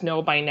bloggers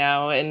know by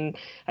now. And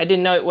I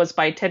didn't know it was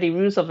by Teddy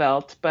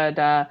Roosevelt, but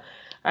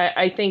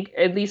I think,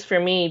 at least for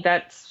me,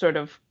 that sort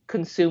of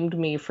consumed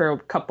me for a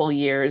couple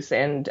years.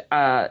 And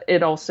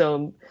it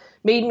also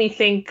made me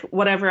think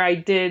whatever I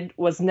did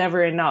was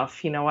never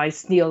enough. I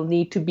still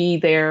need to be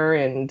there.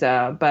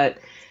 But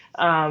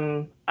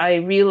I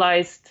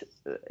realized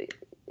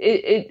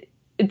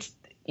it's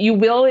you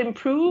will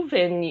improve,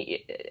 and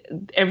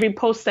every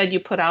post that you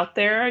put out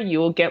there, you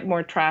will get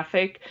more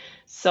traffic.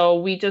 So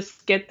we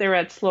just get there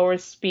at slower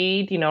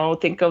speed.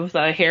 Think of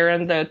the hare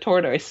and the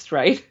tortoise,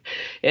 right?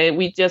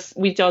 We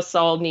just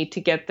all need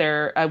to get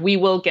there. We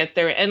will get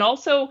there. And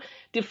also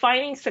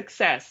defining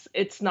success.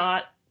 It's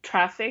not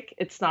traffic.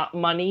 It's not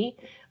money.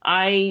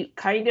 I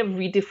kind of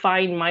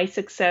redefine my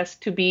success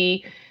to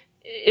be,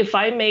 if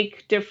I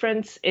make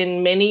difference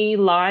in many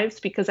lives,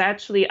 because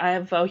actually I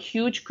have a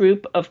huge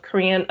group of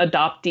Korean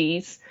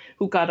adoptees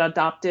who got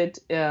adopted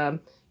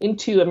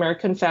into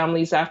American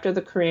families after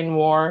the Korean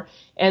War.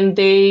 And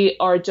they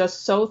are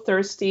just so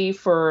thirsty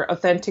for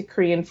authentic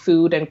Korean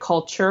food and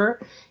culture.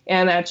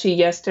 And actually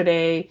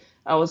yesterday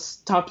I was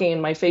talking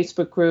in my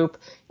Facebook group,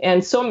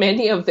 and so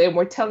many of them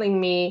were telling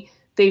me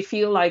they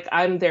feel like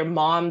I'm their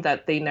mom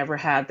that they never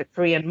had, the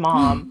Korean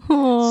mom.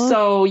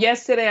 So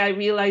yesterday I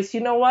realized,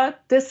 you know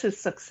what? This is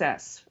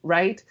success,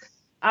 right?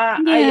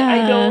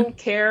 I don't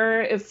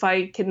care if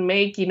I can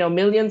make,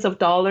 millions of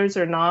dollars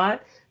or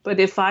not. But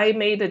if I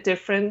made a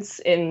difference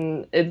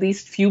in at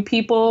least few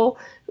people,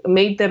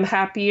 made them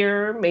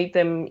happier, made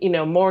them,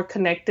 more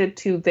connected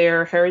to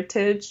their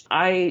heritage,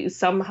 I'm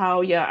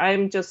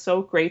just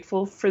so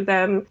grateful for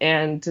them,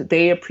 and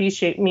they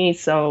appreciate me.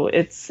 So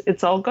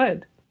it's all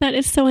good. That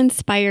is so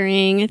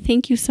inspiring.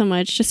 Thank you so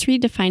much. Just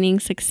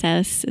redefining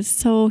success is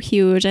so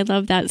huge. I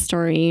love that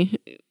story.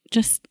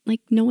 Just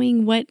like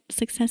knowing what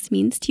success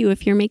means to you.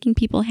 If you're making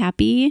people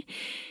happy,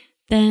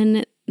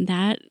 then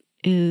that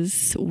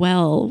is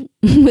well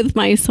with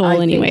my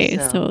soul anyway.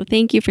 So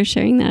thank you for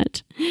sharing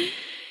that.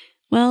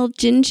 Well,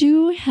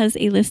 Jinju has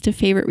a list of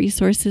favorite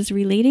resources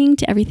relating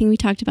to everything we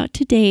talked about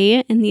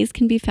today, and these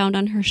can be found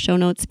on her show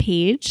notes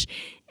page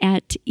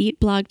at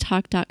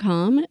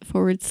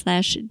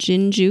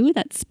eatblogtalk.com/Jinju.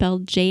 That's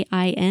spelled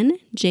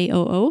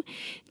JINJOO.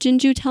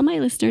 Jinju, tell my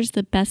listeners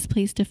the best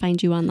place to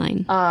find you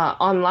online.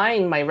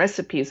 Online, my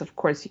recipes, of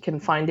course, you can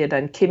find it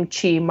on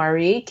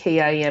kimchimari,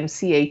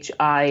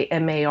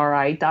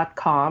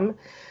 KIMCHIMARI.com.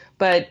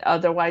 But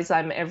otherwise,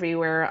 I'm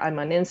everywhere. I'm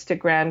on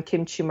Instagram,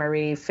 Kimchi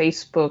Marie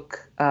Facebook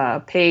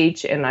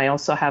page, and I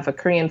also have a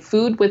Korean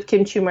Food with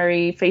Kimchi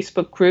Marie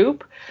Facebook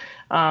group.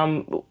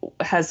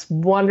 Has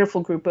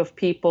wonderful group of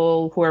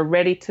people who are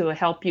ready to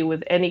help you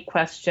with any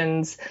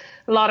questions.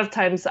 A lot of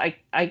times I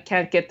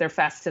can't get there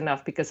fast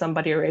enough because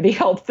somebody already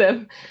helped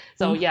them.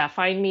 So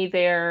find me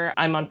there.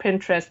 I'm on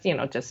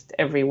Pinterest, just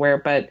everywhere.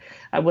 But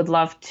I would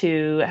love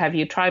to have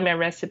you try my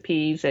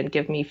recipes and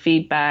give me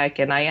feedback.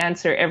 And I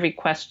answer every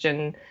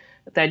question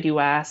that you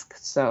ask.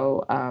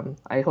 So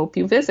I hope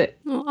you visit.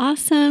 Oh,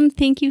 awesome.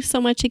 Thank you so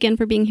much again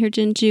for being here,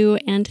 Jinju.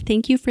 And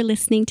thank you for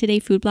listening today,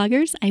 Food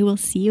Bloggers. I will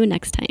see you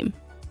next time.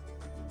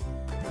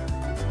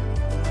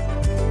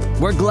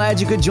 We're glad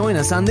you could join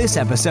us on this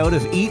episode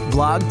of Eat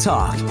Blog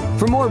Talk.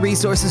 For more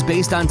resources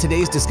based on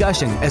today's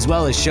discussion, as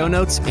well as show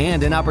notes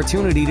and an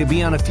opportunity to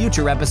be on a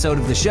future episode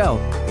of the show,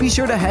 be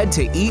sure to head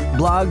to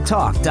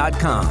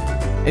eatblogtalk.com.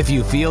 If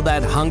you feel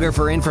that hunger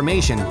for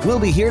information, we'll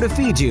be here to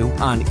feed you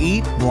on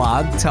Eat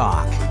Blog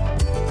Talk.